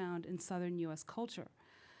retentions found in Southern U.S. culture,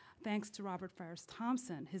 thanks to Robert Farris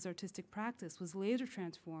Thompson, his artistic practice was later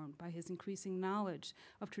transformed by his increasing knowledge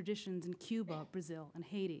of traditions in Cuba, Brazil, and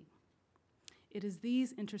Haiti. It is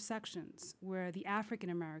these intersections where the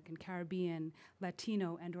African American, Caribbean,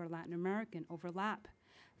 Latino, and/or Latin American overlap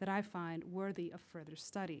that I find worthy of further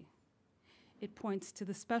study. It points to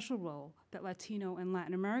the special role that Latino and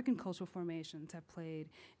Latin American cultural formations have played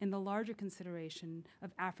in the larger consideration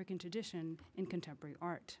of African tradition in contemporary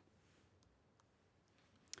art.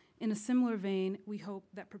 In a similar vein, we hope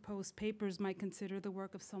that proposed papers might consider the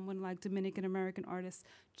work of someone like Dominican-American artist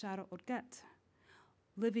Charo Orquet.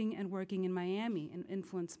 Living and working in Miami and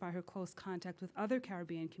influenced by her close contact with other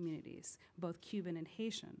Caribbean communities, both Cuban and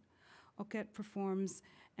Haitian, Orquet performs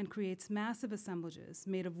and creates massive assemblages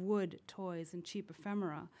made of wood, toys, and cheap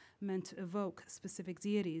ephemera meant to evoke specific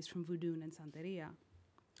deities from voodoo and Santeria.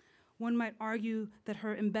 One might argue that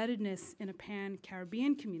her embeddedness in a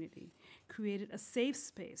pan-Caribbean community created a safe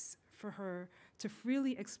space for her to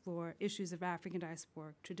freely explore issues of African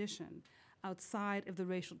diasporic tradition outside of the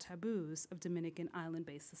racial taboos of Dominican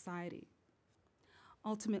island-based society.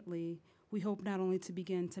 Ultimately, we hope not only to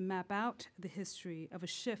begin to map out the history of a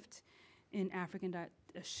shift to African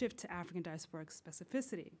diasporic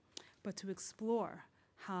specificity, but to explore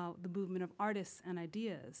how the movement of artists and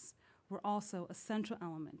ideas were also a central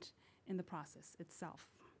element in the process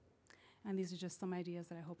itself. And these are just some ideas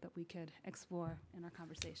that I hope that we could explore in our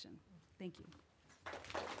conversation. Thank you.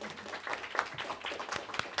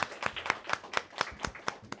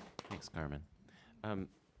 Thanks, Carmen.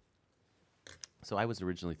 So I was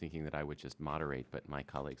originally thinking that I would just moderate, but my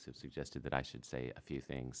colleagues have suggested that I should say a few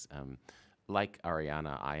things. Like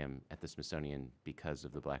Ariana, I am at the Smithsonian because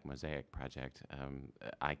of the Black Mosaic Project.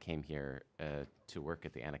 I came here to work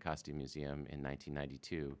at the Anacostia Museum in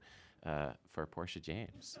 1992 for Portia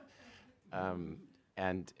James.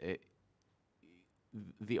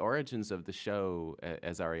 The origins of the show,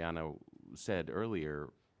 as Ariana said earlier,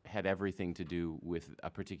 had everything to do with a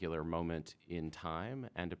particular moment in time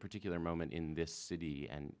and a particular moment in this city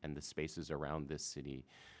and the spaces around this city.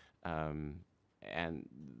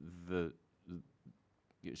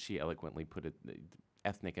 She eloquently put it,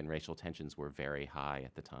 ethnic and racial tensions were very high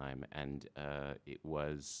at the time, and it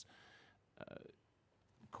was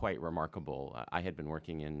quite remarkable. I had been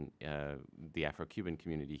working in the Afro-Cuban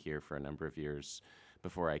community here for a number of years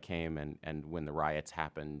before I came, and when the riots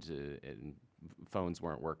happened, and phones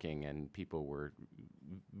weren't working and people were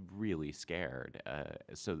really scared.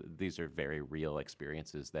 So these are very real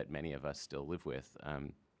experiences that many of us still live with.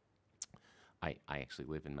 I actually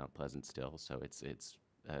live in Mount Pleasant still, so it's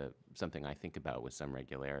something I think about with some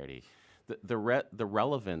regularity. The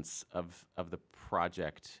relevance of the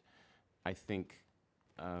project, I think,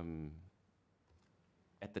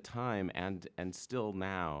 at the time and still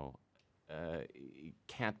now,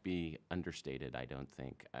 can't be understated, I don't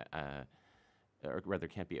think, or rather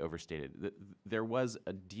can't be overstated. There was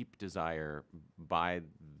a deep desire by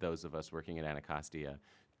those of us working at Anacostia,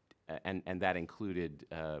 and that included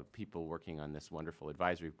people working on this wonderful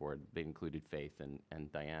advisory board. They included Faith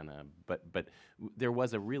and Diana, but there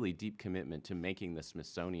was a really deep commitment to making the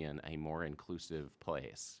Smithsonian a more inclusive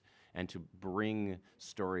place. and to bring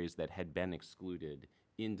stories that had been excluded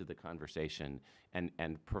into the conversation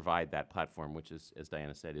and provide that platform, which is, as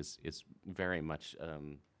Diana said, is very much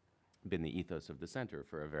been the ethos of the center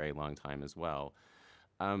for a very long time as well.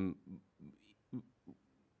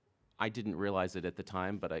 I didn't realize it at the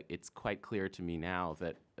time, but it's quite clear to me now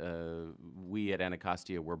that we at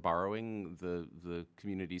Anacostia were borrowing the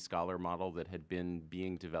community scholar model that had been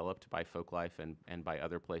being developed by Folklife and by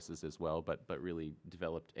other places as well, but really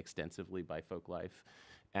developed extensively by Folklife.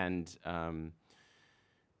 And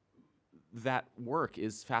that work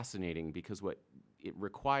is fascinating because what it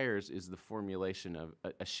requires is the formulation of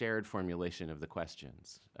a shared formulation of the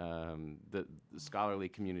questions. The scholarly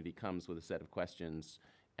community comes with a set of questions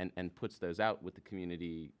and puts those out with the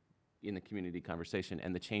community in the community conversation,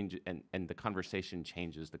 and the conversation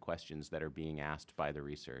changes the questions that are being asked by the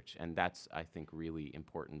research, and that's, I think, really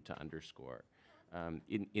important to underscore.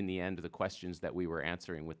 In the end, the questions that we were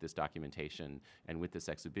answering with this documentation and with this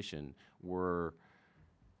exhibition were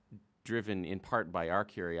driven in part by our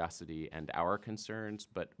curiosity and our concerns,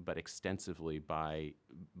 but extensively by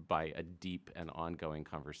a deep and ongoing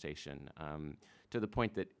conversation, to the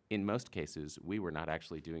point that in most cases we were not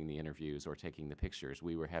actually doing the interviews or taking the pictures.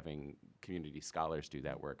 We were having community scholars do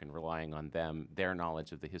that work and relying on them, their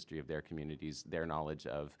knowledge of the history of their communities, their knowledge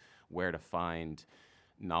of where to find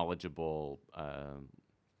knowledgeable,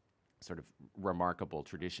 sort of remarkable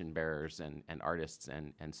tradition bearers and artists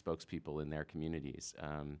and spokespeople in their communities.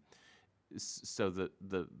 So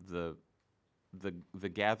the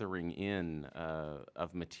gathering in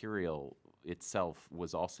of material itself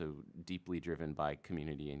was also deeply driven by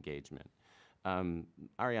community engagement.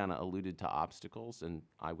 Ariana alluded to obstacles, and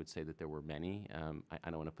I would say that there were many. I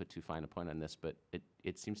don't want to put too fine a point on this, but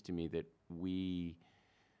it seems to me that we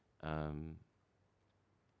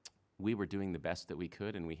were doing the best that we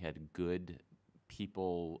could, and we had good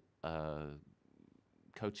people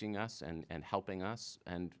coaching us and helping us,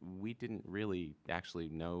 and we didn't really actually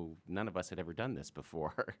know, none of us had ever done this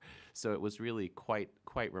before. So it was really quite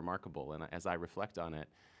remarkable, and as I reflect on it,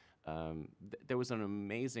 there was an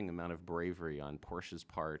amazing amount of bravery on Portia's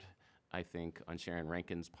part, I think, on Sharon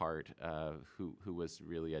Rankin's part, who was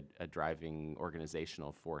really a driving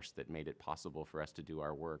organizational force that made it possible for us to do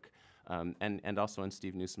our work, and also on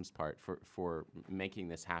Steve Newsom's part for making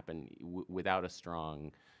this happen without a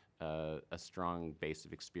strong base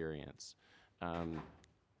of experience.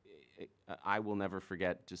 I will never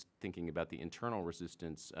forget, just thinking about the internal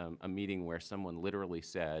resistance, a meeting where someone literally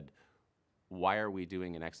said, "Why are we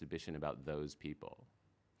doing an exhibition about those people?"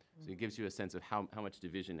 So it gives you a sense of how much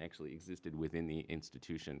division actually existed within the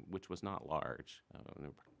institution, which was not large. There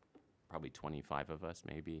were probably 25 of us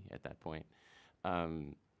maybe at that point.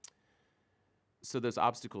 So those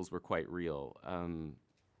obstacles were quite real.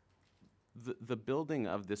 The building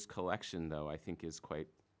of this collection, though, I think is quite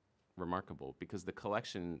remarkable because the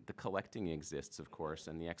collecting exists, of course,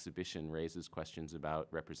 and the exhibition raises questions about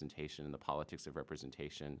representation and the politics of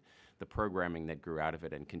representation. The programming that grew out of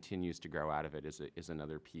it and continues to grow out of it is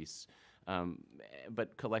another piece.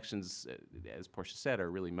 But collections, as Portia said, are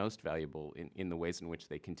really most valuable in the ways in which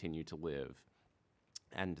they continue to live.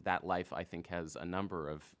 And that life, I think, has a number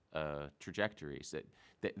of trajectories.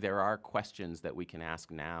 That there are questions that we can ask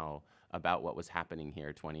now about what was happening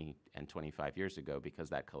here 20 and 25 years ago because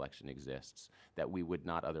that collection exists, that we would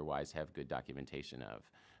not otherwise have good documentation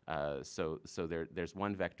of. So there's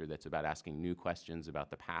one vector that's about asking new questions about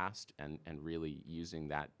the past and really using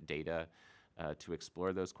that data to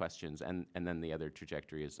explore those questions. And then the other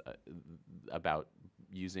trajectory is about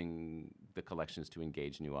using the collections to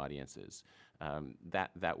engage new audiences.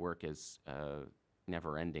 That work is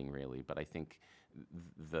never ending, really, but I think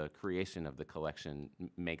the creation of the collection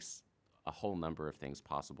makes a whole number of things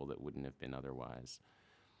possible that wouldn't have been otherwise.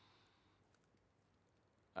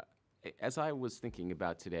 As I was thinking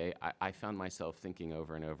about today, I found myself thinking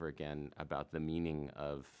over and over again about the meaning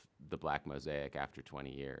of the Black mosaic after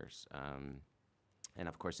 20 years. And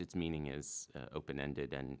of course, its meaning is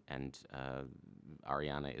open-ended, and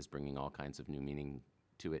Ariana is bringing all kinds of new meaning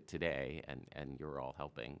to it today, and you're all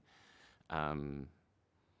helping.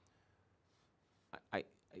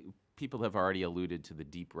 People have already alluded to the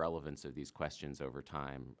deep relevance of these questions over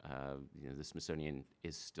time. The Smithsonian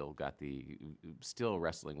is still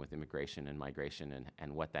wrestling with immigration and migration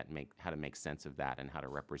and what how to make sense of that and how to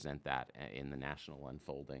represent that in the national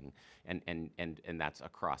unfolding, and that's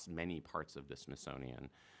across many parts of the Smithsonian,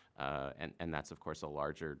 and that's of course a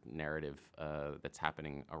larger narrative that's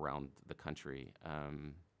happening around the country.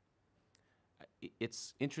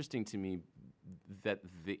 It's interesting to me that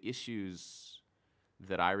the issues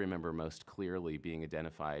that I remember most clearly being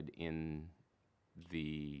identified in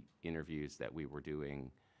the interviews that we were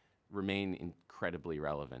doing remain incredibly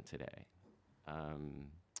relevant today.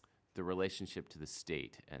 The relationship to the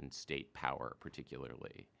state and state power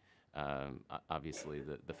particularly. Obviously,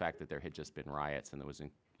 the fact that there had just been riots and there was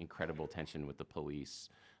incredible tension with the police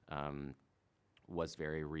was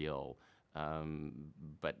very real.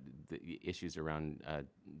 But the issues around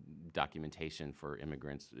documentation for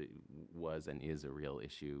immigrants was and is a real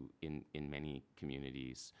issue in many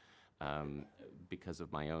communities. Because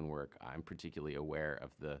of my own work, I'm particularly aware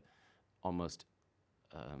of the almost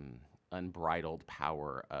unbridled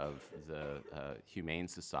power of the Humane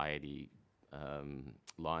Society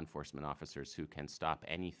law enforcement officers who can stop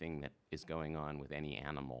anything that is going on with any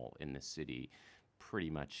animal in the city pretty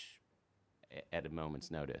much at a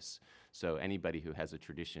moment's notice. So anybody who has a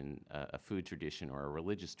tradition, a food tradition or a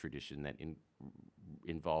religious tradition that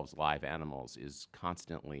involves live animals is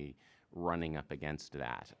constantly running up against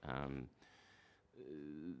that.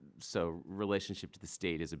 So relationship to the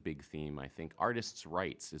state is a big theme, I think. Artists'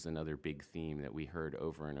 rights is another big theme that we heard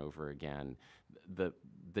over and over again.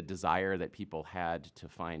 The desire that people had to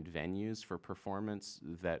find venues for performance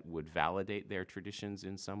that would validate their traditions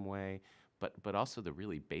in some way, but also the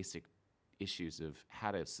really basic issues of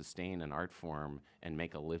how to sustain an art form and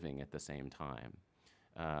make a living at the same time.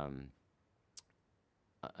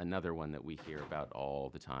 Another one that we hear about all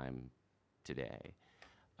the time today.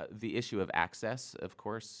 The issue of access, of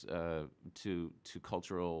course, to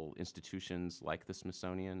cultural institutions like the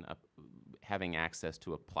Smithsonian, having access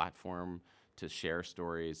to a platform to share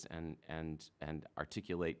stories and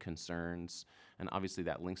articulate concerns, and obviously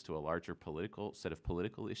that links to a larger set of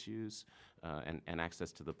political issues and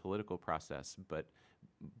access to the political process. But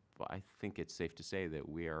I think it's safe to say that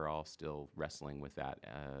we are all still wrestling with that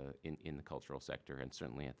in the cultural sector and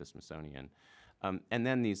certainly at the Smithsonian. And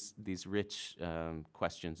then these rich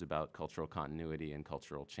questions about cultural continuity and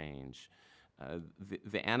cultural change.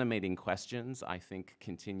 The animating questions, I think,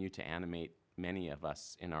 continue to animate many of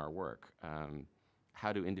us in our work.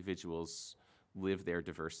 How do individuals live their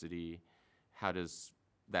diversity? How does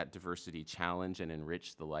that diversity challenge and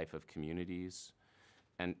enrich the life of communities?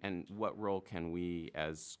 And what role can we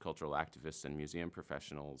as cultural activists and museum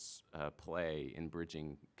professionals play in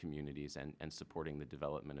bridging communities and supporting the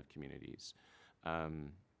development of communities?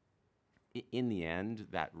 In the end,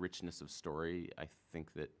 that richness of story, I think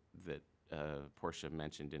that Portia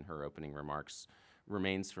mentioned in her opening remarks,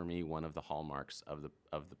 remains for me one of the hallmarks of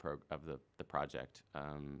the project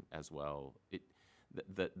as well.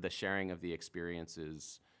 The sharing of the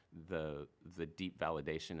experiences, the deep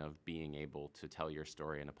validation of being able to tell your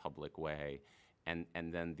story in a public way, and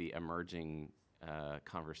then the emerging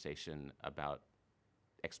conversation about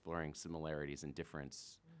exploring similarities and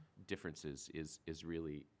differences is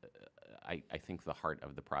really, I think, the heart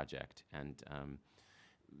of the project. And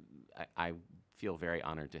I feel very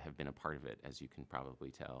honored to have been a part of it, as you can probably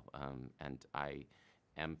tell. And I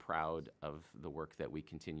am proud of the work that we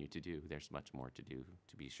continue to do. There's much more to do,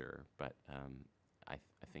 to be sure, but I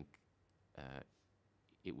think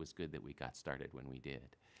it was good that we got started when we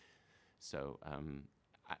did. So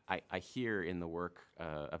I hear in the work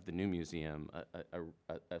of the new museum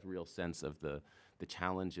a real sense of the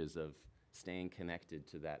challenges of staying connected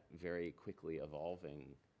to that very quickly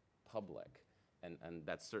evolving public. And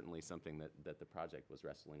that's certainly something that the project was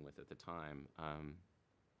wrestling with at the time.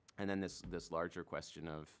 And then this larger question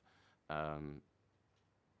of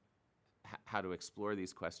how to explore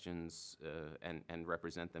these questions and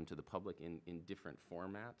represent them to the public in different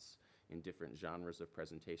formats, in different genres of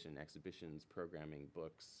presentation, exhibitions, programming,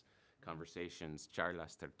 books, conversations,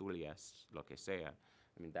 charlas, tertulias, lo que sea.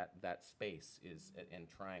 I mean, that space is, and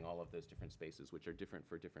trying all of those different spaces, which are different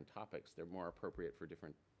for different topics. They're more appropriate for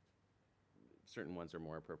certain ones are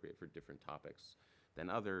more appropriate for different topics than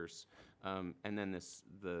others. And then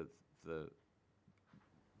the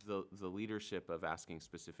leadership of asking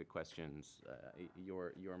specific questions,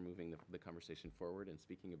 you're moving the conversation forward and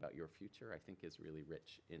speaking about your future, I think is really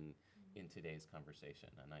rich in today's conversation,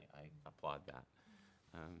 and I applaud that.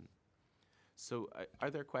 So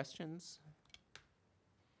are there questions?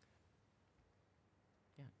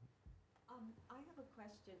 Yeah. I have a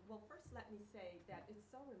question. Well, first let me say that it's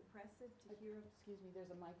so impressive to hear. Excuse me,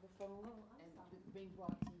 there's a microphone and sorry. being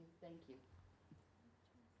brought to you. Thank you.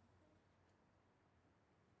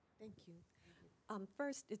 Thank you.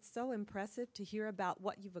 First, it's so impressive to hear about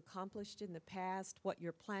what you've accomplished in the past, what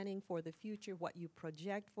you're planning for the future, what you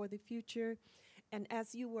project for the future. And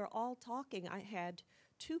as you were all talking, I had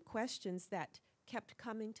two questions that kept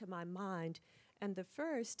coming to my mind. And the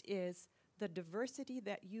first is the diversity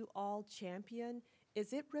that you all champion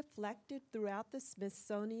is it reflected throughout the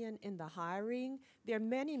Smithsonian in the hiring? There are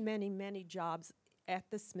many, many, many jobs at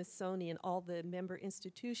the Smithsonian, all the member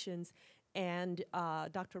institutions, and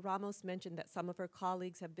Dr. Ramos mentioned that some of her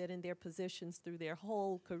colleagues have been in their positions through their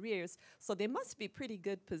whole careers, so they must be pretty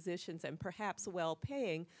good positions and perhaps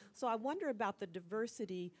well-paying. So I wonder about the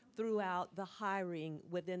diversity throughout the hiring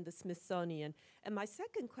within the Smithsonian. And my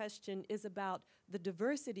second question is about the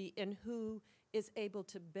diversity in who is able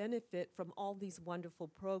to benefit from all these wonderful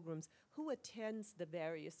programs. Who attends the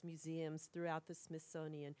various museums throughout the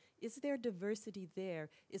Smithsonian? Is there diversity there?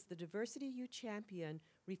 Is the diversity you champion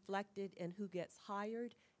reflected in who gets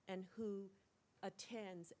hired and who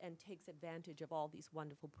attends and takes advantage of all these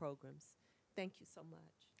wonderful programs? Thank you so much.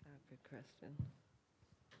 Good question.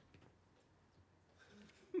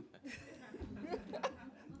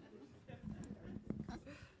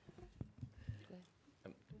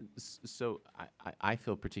 So I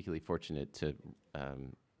feel particularly fortunate to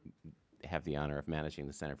have the honor of managing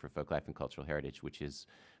the Center for Folklife and Cultural Heritage, which is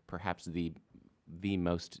perhaps the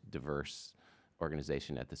most diverse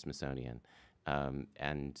organization at the Smithsonian.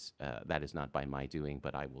 That is not by my doing,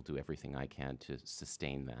 but I will do everything I can to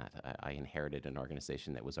sustain that. I inherited an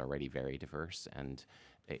organization that was already very diverse, and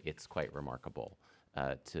it's quite remarkable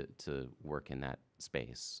to work in that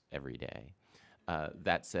space every day.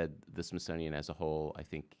 That said, the Smithsonian as a whole, I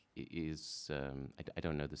think, is, I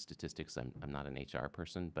don't know the statistics, I'm not an HR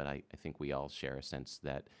person, but I think we all share a sense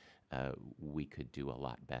that we could do a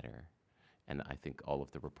lot better. And I think all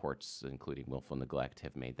of the reports, including willful neglect,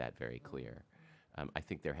 have made that very clear. I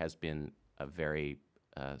think there has been a very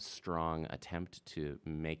strong attempt to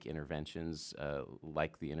make interventions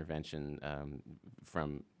like the intervention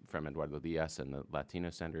from Eduardo Diaz and the Latino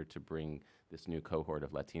Center to bring this new cohort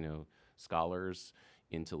of Latino scholars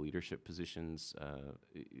into leadership positions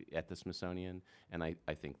at the Smithsonian. And I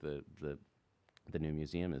think the new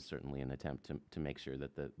museum is certainly an attempt to make sure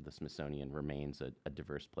that the Smithsonian remains a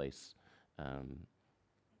diverse place.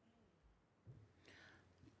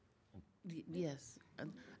 Yes.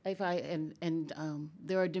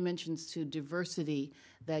 There are dimensions to diversity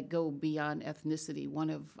that go beyond ethnicity. One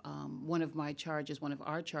of my charges, one of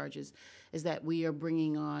our charges, is that we're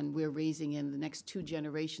raising in the next 2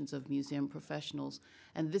 generations of museum professionals.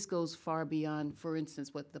 And this goes far beyond, for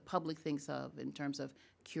instance, what the public thinks of in terms of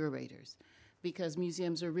curators. Because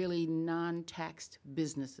museums are really non-taxed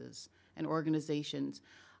businesses and organizations.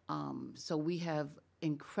 So we have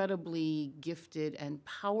incredibly gifted and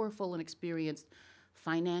powerful and experienced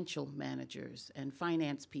financial managers and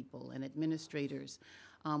finance people and administrators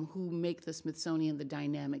who make the Smithsonian the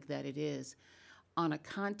dynamic that it is. On a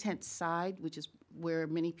content side, which is where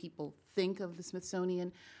many people think of the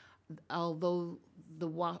Smithsonian, although the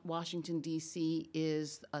Washington, D.C.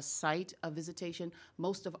 is a site of visitation,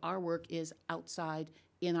 most of our work is outside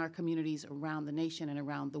in our communities around the nation and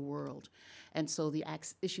around the world. And so the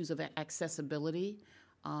issues of accessibility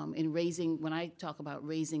in raising, when I talk about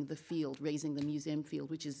raising the field, raising the museum field,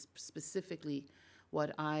 which is specifically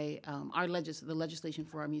what the legislation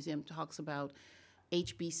for our museum talks about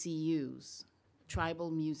HBCUs,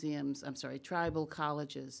 tribal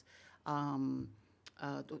colleges,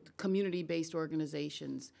 community-based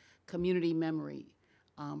organizations, community memory,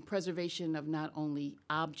 preservation of not only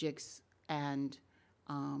objects and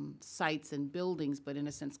sites and buildings, but in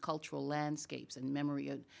a sense cultural landscapes and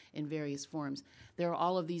memory in various forms. There are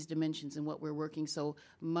all of these dimensions in what we're working. So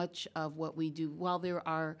much of what we do, while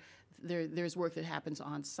there's work that happens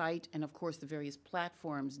on site, and of course the various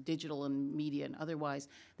platforms, digital and media and otherwise,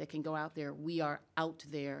 that can go out there, we are out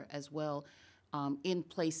there as well, in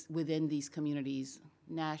place within these communities,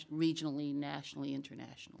 regionally, nationally,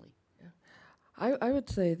 internationally. Yeah. I would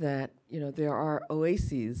say that, there are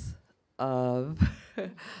oases of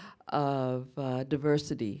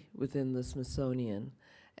diversity within the Smithsonian,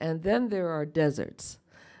 and then there are deserts,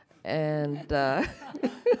 and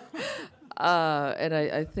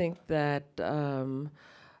I think that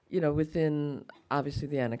within obviously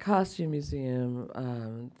the Anacostia Museum,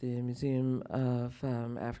 the Museum of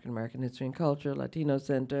African American History and Culture, Latino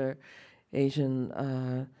Center, Asian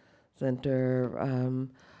Center,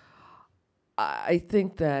 I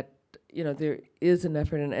think that there is an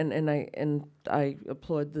effort, and I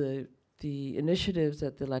applaud the initiatives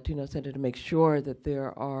at the Latino Center to make sure that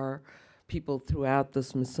there are people throughout the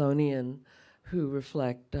Smithsonian who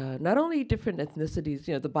reflect not only different ethnicities,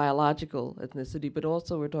 the biological ethnicity, but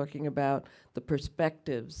also we're talking about the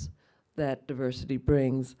perspectives that diversity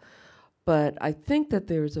brings. But I think that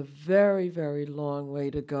there's a very, very long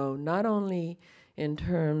way to go, not only in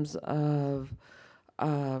terms of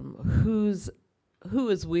who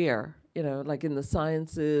is where, like in the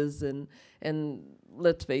sciences and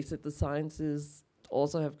let's face it, the sciences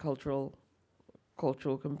also have cultural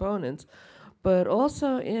components, but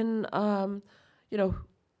also in the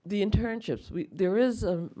internships. There is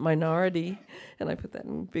a minority, and I put that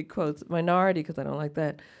in big quotes, minority because I don't like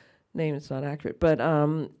that name, it's not accurate, but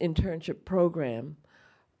internship program.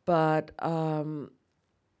 But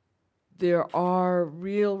there are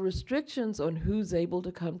real restrictions on who's able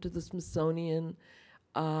to come to the Smithsonian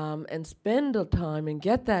and spend the time and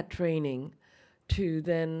get that training to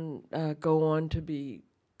then go on to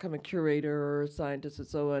become a curator or a scientist and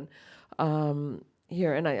so on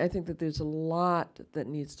here. And I think that there's a lot that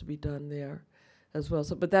needs to be done there as well.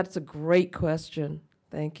 So, but that's a great question.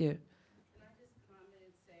 Thank you. Can I just comment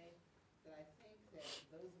and say that I think that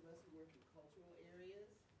those of us who work in cultural areas,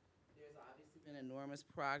 there's obviously been enormous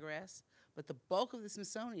progress, but the bulk of the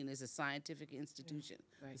Smithsonian is a scientific institution.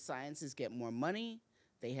 Right. The sciences get more money,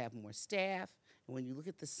 they have more staff, and when you look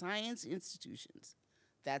at the science institutions,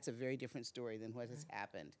 that's a very different story than what has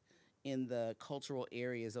happened in the cultural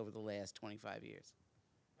areas over the last 25 years.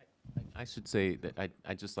 I should say that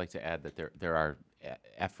I'd just like to add that there are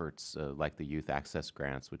efforts like the Youth Access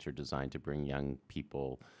Grants, which are designed to bring young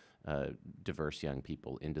people, diverse young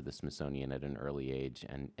people, into the Smithsonian at an early age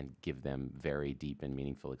and give them very deep and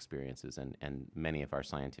meaningful experiences. And many of our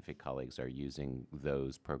scientific colleagues are using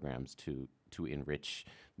those programs to enrich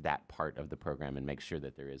that part of the program and make sure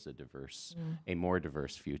that there is a more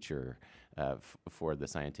diverse future for the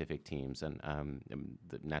scientific teams. And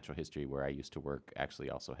the natural history, where I used to work,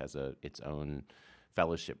 actually also has its own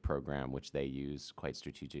fellowship program, which they use quite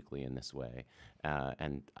strategically in this way.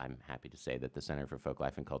 And I'm happy to say that the Center for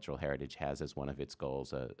Folklife and Cultural Heritage has as one of its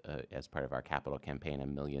goals, as part of our capital campaign,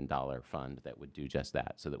 $1 million fund that would do just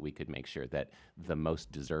that, so that we could make sure that the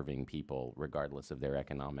most deserving people, regardless of their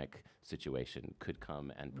economic situation, could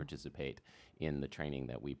come and participate in the training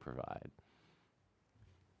that we provide.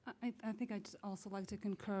 I think I'd also like to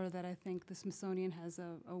concur that I think the Smithsonian has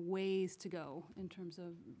a ways to go in terms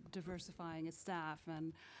of diversifying its staff.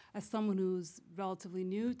 And as someone who's relatively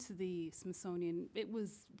new to the Smithsonian, it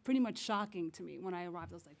was pretty much shocking to me when I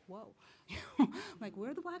arrived. I was like, whoa, like, where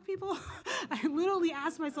are the Black people? I literally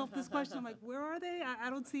asked myself this question. I'm like, where are they? I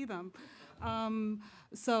don't see them.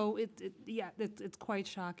 So it's quite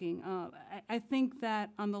shocking. I think that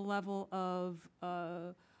on the level of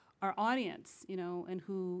our audience, and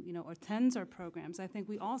who, attends our programs, I think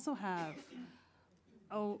we also have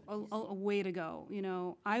a way to go.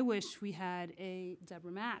 I wish we had a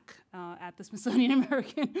Deborah Mack at the Smithsonian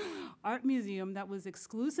American Art Museum that was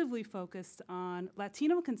exclusively focused on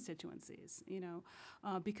Latino constituencies,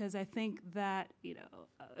 because I think that,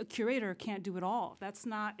 a curator can't do it all. It's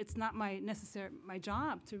not my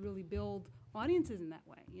job to really build audiences in that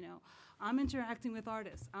way, I'm interacting with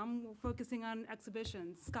artists. I'm focusing on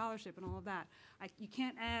exhibitions, scholarship, and all of that. You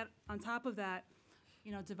can't add on top of that,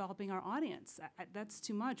 developing our audience. That's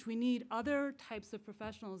too much. We need other types of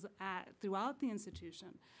professionals throughout the institution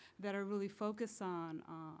that are really focused on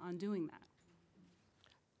doing that.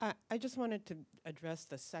 I just wanted to address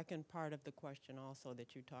the second part of the question also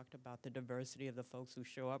that you talked about, the diversity of the folks who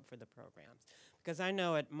show up for the programs. Because I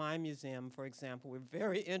know at my museum, for example, we're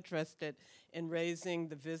very interested in raising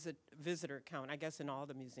the visitor count, I guess in all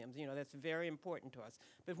the museums. That's very important to us.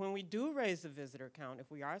 But when we do raise the visitor count, if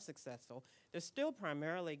we are successful, they're still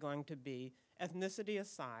primarily going to be, ethnicity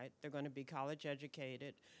aside, they're going to be college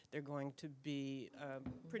educated, they're going to be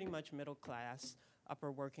pretty much middle class,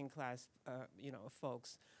 upper working class,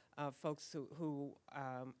 folks. Folks who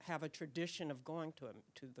have a tradition of going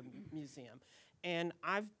to the museum. And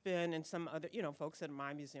I've been in some other, folks at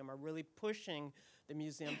my museum are really pushing the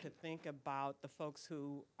museum to think about the folks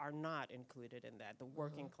who are not included in that, the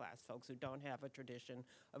working class folks who don't have a tradition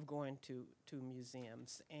of going to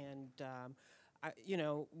museums. And,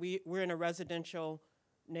 we're in a residential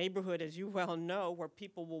neighborhood, as you well know, where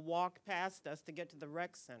people will walk past us to get to the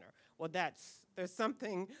rec center. Well, there's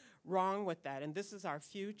something wrong with that, and this is our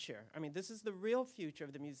future. I mean, this is the real future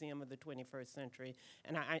of the museum of the 21st century,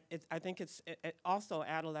 and I think it's also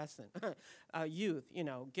adolescent youth,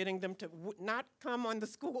 getting them to not come on the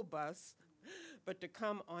school bus, but to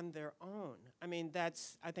come on their own. I mean,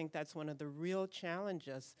 I think that's one of the real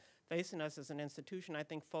challenges facing us as an institution. I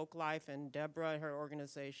think Folklife and Deborah and her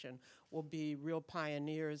organization will be real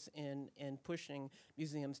pioneers in pushing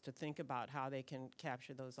museums to think about how they can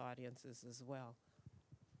capture those audiences as well.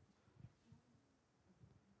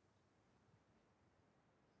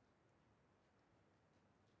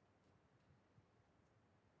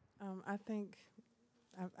 I think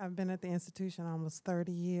I've been at the institution almost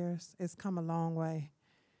 30 years. It's come a long way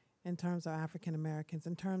in terms of African Americans.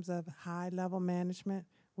 In terms of high-level management,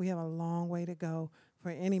 We have a long way to go for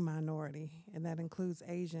any minority, and that includes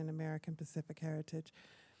Asian, American, Pacific heritage.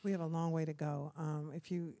 We have a long way to go. If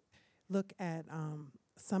you look at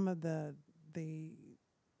some of the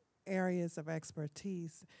areas of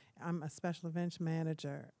expertise, I'm a special events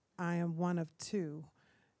manager. I am one of two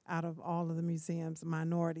out of all of the museums,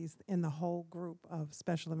 minorities in the whole group of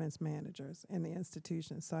special events managers in the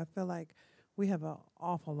institution. So I feel like we have an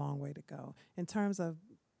awful long way to go. In terms of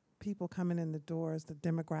people coming in the doors, the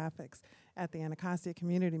demographics at the Anacostia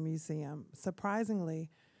Community Museum,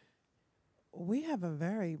 surprisingly, we have a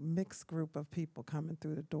very mixed group of people coming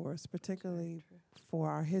through the doors, particularly for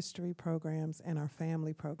our history programs and our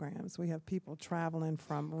family programs. We have people traveling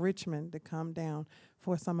from Richmond to come down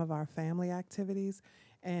for some of our family activities,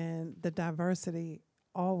 and the diversity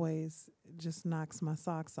always just knocks my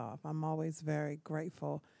socks off. I'm always very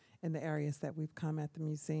grateful in the areas that we've come at the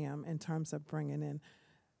museum in terms of bringing in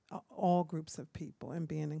all groups of people and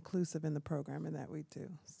being inclusive in the programming that we do.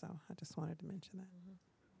 So I just wanted to mention that. Mm-hmm.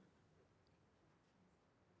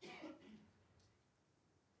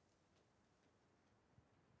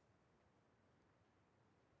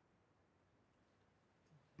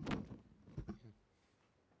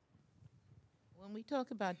 When we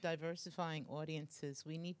talk about diversifying audiences,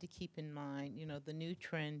 we need to keep in mind, the new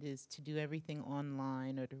trend is to do everything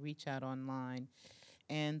online or to reach out online,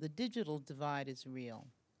 and the digital divide is real.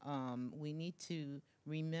 We need to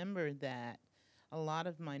remember that a lot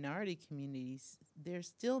of minority communities, their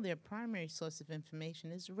primary source of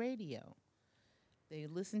information is radio. They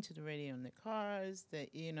listen to the radio in their cars,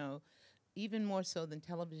 even more so than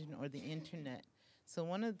television or the internet. So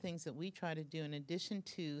one of the things that we try to do, in addition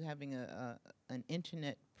to having an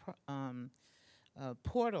internet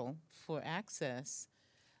portal for access,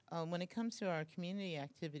 when it comes to our community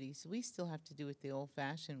activities, we still have to do it the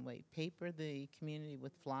old-fashioned way. Paper the community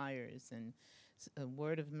with flyers and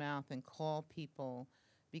word of mouth and call people,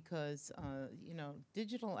 because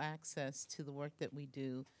digital access to the work that we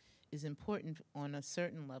do is important on a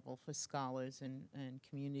certain level for scholars and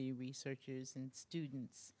community researchers and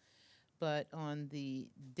students. But on the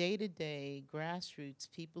day-to-day grassroots,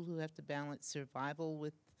 people who have to balance survival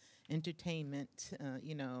with entertainment,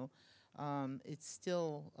 it's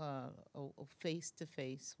still a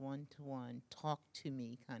face-to-face, one-to-one,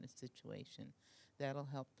 talk-to-me kind of situation. That'll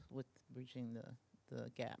help with bridging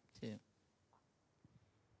the gap, too.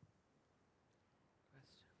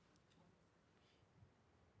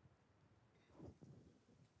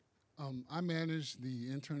 I manage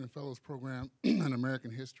the Intern and Fellows Program in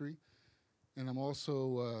American History, and I'm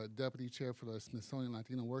also Deputy Chair for the Smithsonian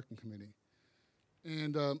Latino Working Committee.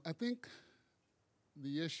 And I think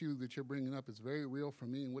the issue that you're bringing up is very real for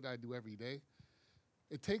me and what I do every day.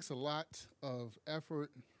 It takes a lot of effort,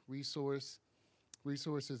 resources,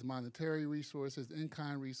 monetary resources,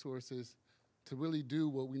 in-kind resources, to really do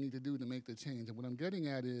what we need to do to make the change. And what I'm getting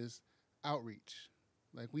at is outreach.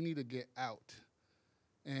 Like, we need to get out.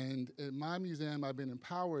 And at my museum, I've been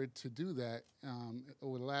empowered to do that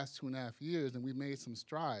over the last 2.5 years, and we've made some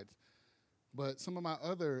strides. But some of my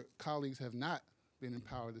other colleagues have not been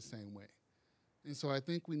empowered the same way. And so I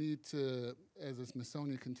think we need to, as a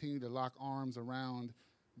Smithsonian, continue to lock arms around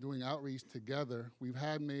doing outreach together. We've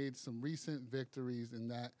had made some recent victories in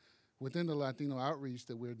that within the Latino outreach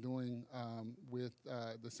that we're doing with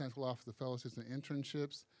the Central Office of Fellowships and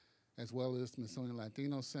Internships, as well as Smithsonian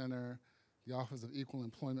Latino Center, the Office of Equal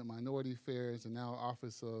Employment Minority Affairs, and now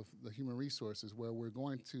Office of the Human Resources, where we're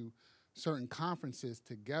going to certain conferences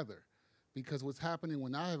together. Because what's happening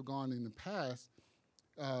when I have gone in the past,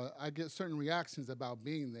 I get certain reactions about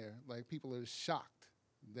being there. Like, people are shocked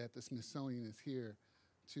that the Smithsonian is here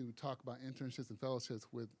to talk about internships and fellowships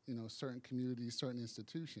with, certain communities, certain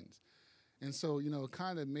institutions. And so, it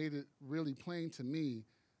kind of made it really plain to me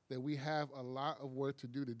that we have a lot of work to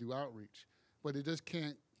do outreach, but it just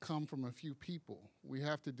can't come from a few people. We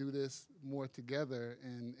have to do this more together,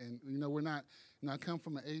 and we're not, I come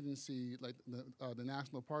from an agency like the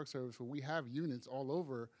National Park Service, where we have units all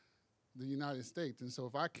over the United States. And so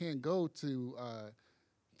if I can't go to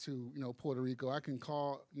Puerto Rico, I can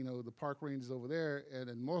call, the park rangers over there at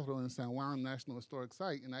El Morro in San Juan National Historic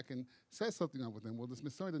Site, and I can set something up with them. Well, the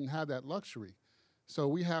Smithsonian doesn't have that luxury. So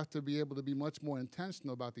we have to be able to be much more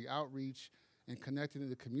intentional about the outreach and connecting to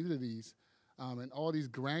the communities, and all these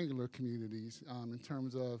granular communities in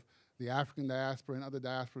terms of the African diaspora and other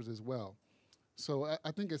diasporas as well. So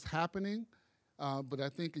I think it's happening, but I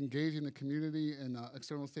think engaging the community and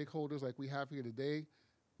external stakeholders like we have here today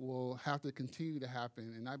will have to continue to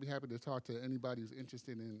happen, and I'd be happy to talk to anybody who's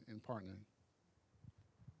interested in partnering.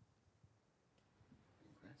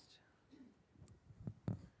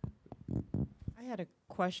 I had a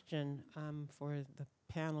question for the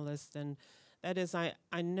panelists, and that is, I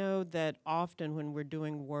know that often when we're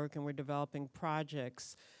doing work and we're developing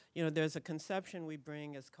projects, you know, there's a conception we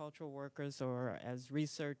bring as cultural workers or as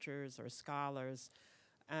researchers or scholars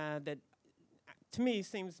that to me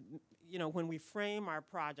seems, you know, when we frame our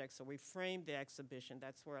projects or we frame the exhibition,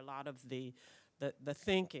 that's where a lot of the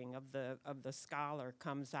thinking of the scholar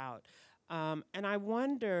comes out. And I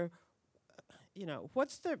wonder, you know,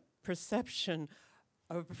 what's the perception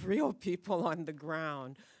of real people on the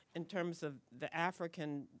ground in terms of the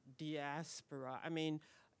African diaspora? I mean,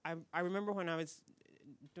 I remember when I was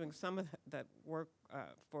doing some of that work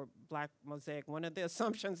for Black Mosaic, one of the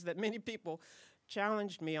assumptions that many people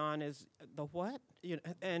challenged me on is the what? You know,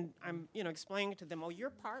 and I'm, you know, explaining to them, oh, you're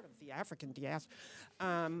part of the African diaspora.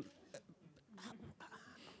 Can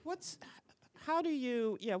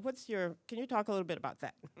you talk a little bit about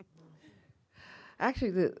that?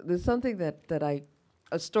 Actually, there's something a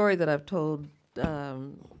story that I've told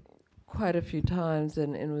quite a few times,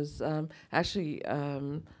 and it was actually,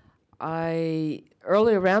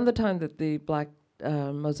 early around the time that the Black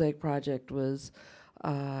Mosaic Project was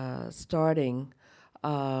starting,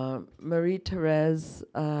 Marie-Therese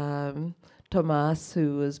Thomas,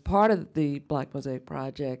 who was part of the Black Mosaic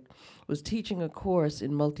Project, was teaching a course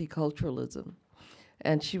in multiculturalism.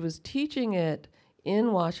 And she was teaching it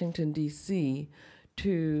in Washington, D.C.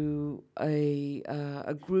 to a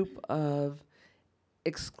group of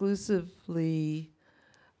exclusively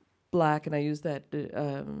Black, and I use that,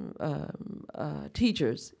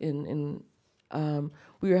 teachers.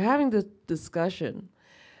 We were having this discussion,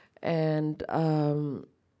 and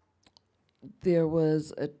there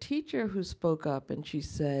was a teacher who spoke up, and she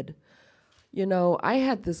said, you know, I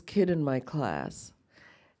had this kid in my class,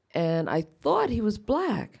 and I thought he was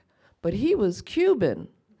Black, but he was Cuban.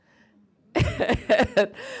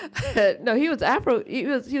 No, he was Afro. He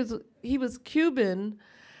was Cuban,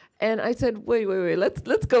 and I said, wait.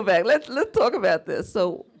 Let's go back. Let's talk about this.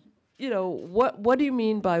 So, you know, what do you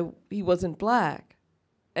mean by he wasn't Black,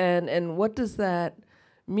 and what does that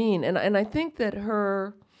mean? And I think that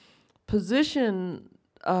her position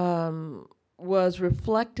was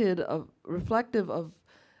reflective of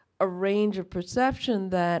a range of perception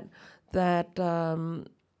that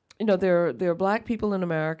you know, there are Black people in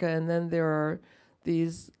America, and then there are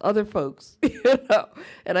these other folks, you know.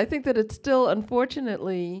 And I think that it's still,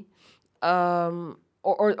 unfortunately,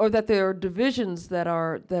 or that there are divisions that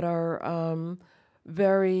are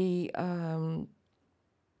very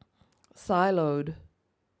siloed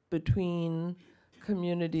between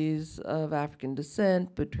communities of African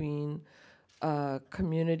descent, between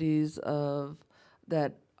communities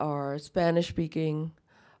that are Spanish-speaking,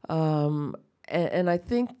 and I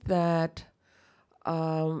think that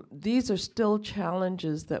these are still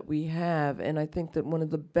challenges that we have, and I think that one of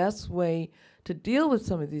the best way to deal with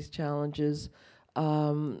some of these challenges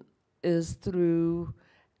is through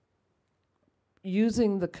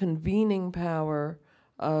using the convening power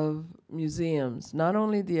of museums, not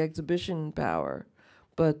only the exhibition power,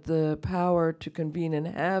 but the power to convene and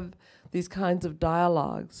have these kinds of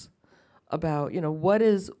dialogues about, you know, what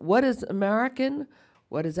is American,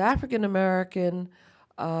 what is African American,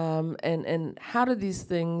 and how do these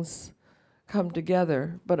things come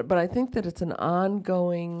together? But I think that it's an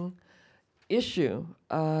ongoing issue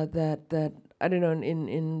that I don't know,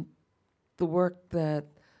 in the work that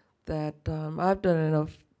I've done, and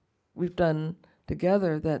we've done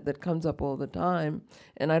together, that comes up all the time.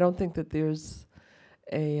 And I don't think that there's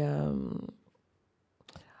I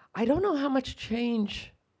don't know how much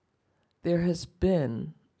change there has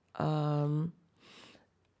been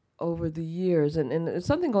over the years, and it's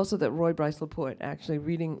something also that Roy Bryce Laporte, actually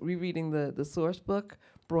rereading the source book,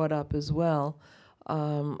 brought up as well,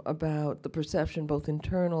 about the perception, both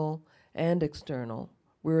internal and external,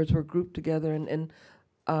 whereas we're grouped together. And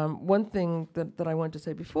one thing that I wanted to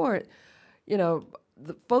say before, you know,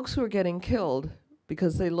 the folks who are getting killed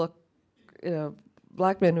because they look, you know,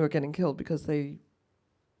 Black men who are getting killed because they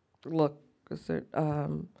look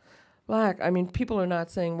Black. I mean, people are not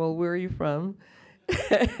saying, well, where are you from?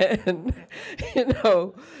 And, you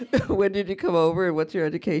know, when did you come over, and what's your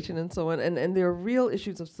education, and so on. And there are real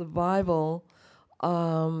issues of survival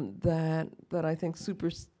that I think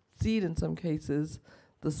supersede in some cases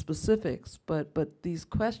the specifics. But these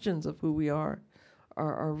questions of who we are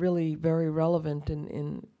really very relevant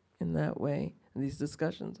in that way, and these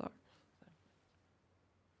discussions are.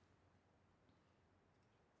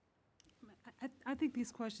 I think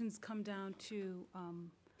these questions come down to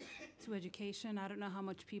education. I don't know how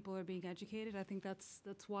much people are being educated. I think that's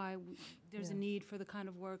why there's a need for the kind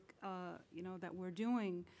of work you know, that we're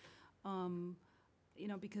doing. You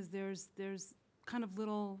because there's kind of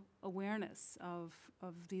little awareness of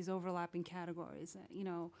these overlapping categories.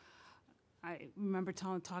 I remember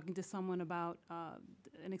talking to someone about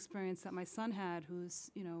an experience that my son had, who's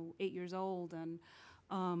 8 years old, and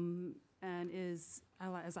is,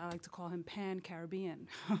 as I like to call him, Pan-Caribbean.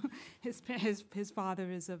 his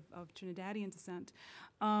father is of Trinidadian descent,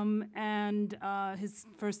 and his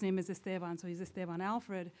first name is Esteban, so he's Esteban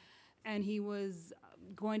Alfred, and he was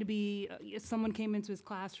going to be, someone came into his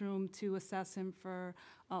classroom to assess him for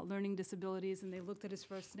learning disabilities, and they looked at his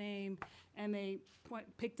first name, and they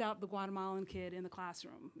picked out the Guatemalan kid in the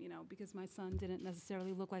classroom, because my son didn't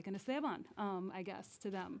necessarily look like an Esteban, I guess, to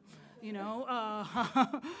them,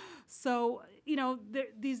 So,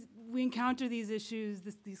 we encounter these issues,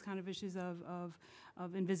 these kind of issues of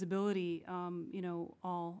invisibility,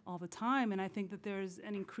 all the time, and I think that there's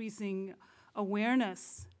an increasing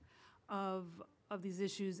awareness of these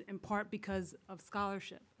issues, in part because of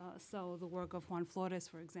scholarship. So the work of Juan Flores,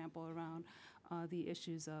 for example, around the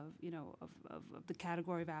issues of the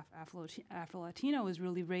category of Afro-Latino is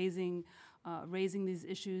really raising these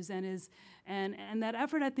issues, and that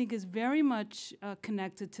effort, I think, is very much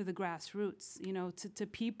connected to the grassroots. To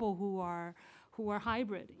people who are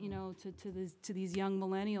hybrid. To these young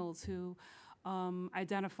millennials who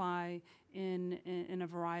identify in a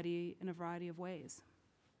variety of ways.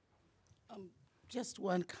 Just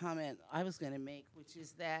one comment I was going to make, which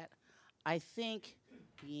is that I think,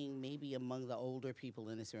 being maybe among the older people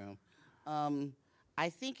in this room, I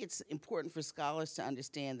think it's important for scholars to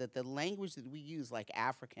understand that the language that we use, like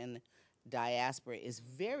African diaspora, is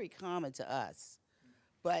very common to us.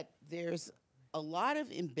 But there's a lot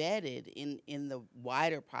of embedded in the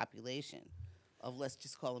wider population of, let's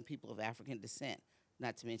just call them people of African descent,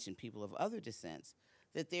 not to mention people of other descents,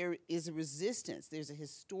 that there is a resistance, there's a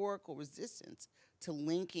historical resistance to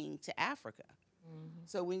linking to Africa. Mm-hmm.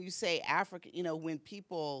 So when you say Africa, when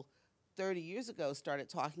people 30 years ago started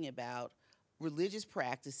talking about religious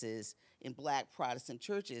practices in Black Protestant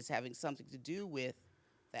churches having something to do with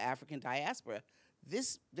the African diaspora,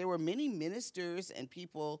 there were many ministers and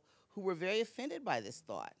people who were very offended by this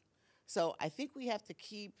thought. So I think we have to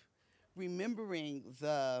keep remembering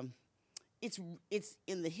it's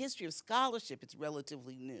in the history of scholarship, it's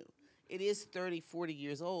relatively new. It is 30, 40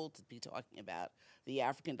 years old to be talking about the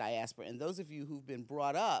African diaspora. And those of you who've been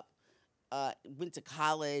brought up, went to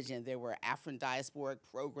college, and there were Afro diasporic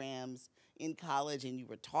programs in college, and you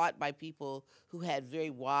were taught by people who had very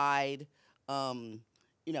wide,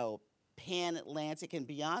 pan-Atlantic and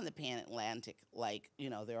beyond the pan-Atlantic,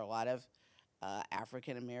 there are a lot of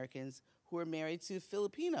African Americans who are married to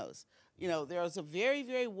Filipinos. There's a very,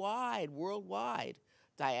 very wide, worldwide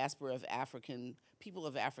diaspora of people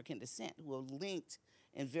of African descent who are linked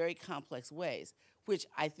in very complex ways, which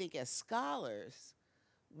I think as scholars,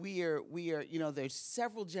 we are, there's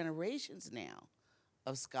several generations now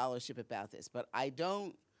of scholarship about this, but I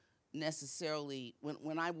don't necessarily,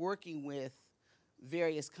 when I'm working with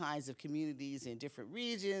various kinds of communities in different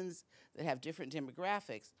regions that have different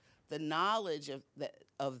demographics, the knowledge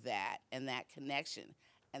of that and that connection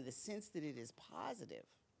and the sense that it is positive,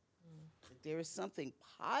 that there is something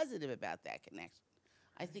positive about that connection,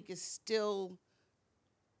 I think is still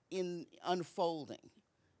in unfolding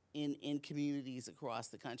in communities across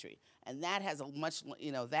the country. And that has a much,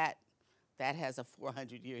 that has a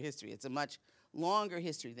 400-year history. It's a much longer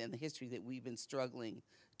history than the history that we've been struggling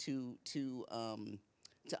to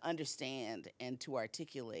understand and to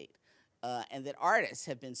articulate, and that artists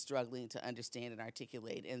have been struggling to understand and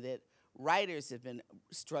articulate, and that writers have been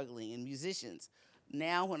struggling, and musicians.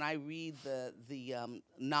 Now when I read the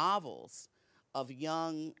novels of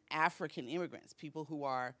young African immigrants, people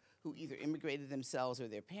who either immigrated themselves or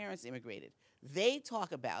their parents immigrated, they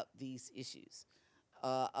talk about these issues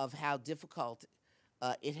of how difficult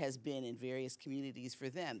it has been in various communities for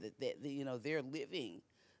them, that they're living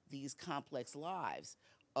these complex lives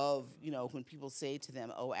of, when people say to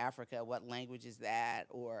them, "Oh, Africa, what language is that?"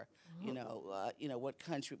 or, what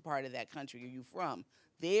country, part of that country are you from?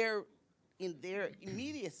 In their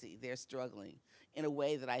immediacy, they're struggling in a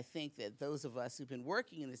way that I think that those of us who've been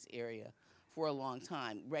working in this area for a long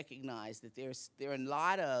time recognize that there are a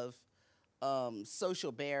lot of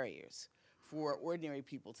social barriers for ordinary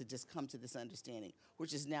people to just come to this understanding,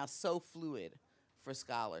 which is now so fluid for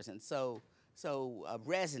scholars and so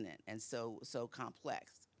resonant and so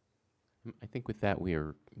complex. I think with that, we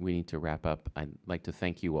need to wrap up. I'd like to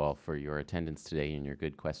thank you all for your attendance today and your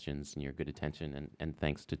good questions and your good attention, and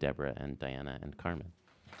thanks to Deborah and Diana and Carmen.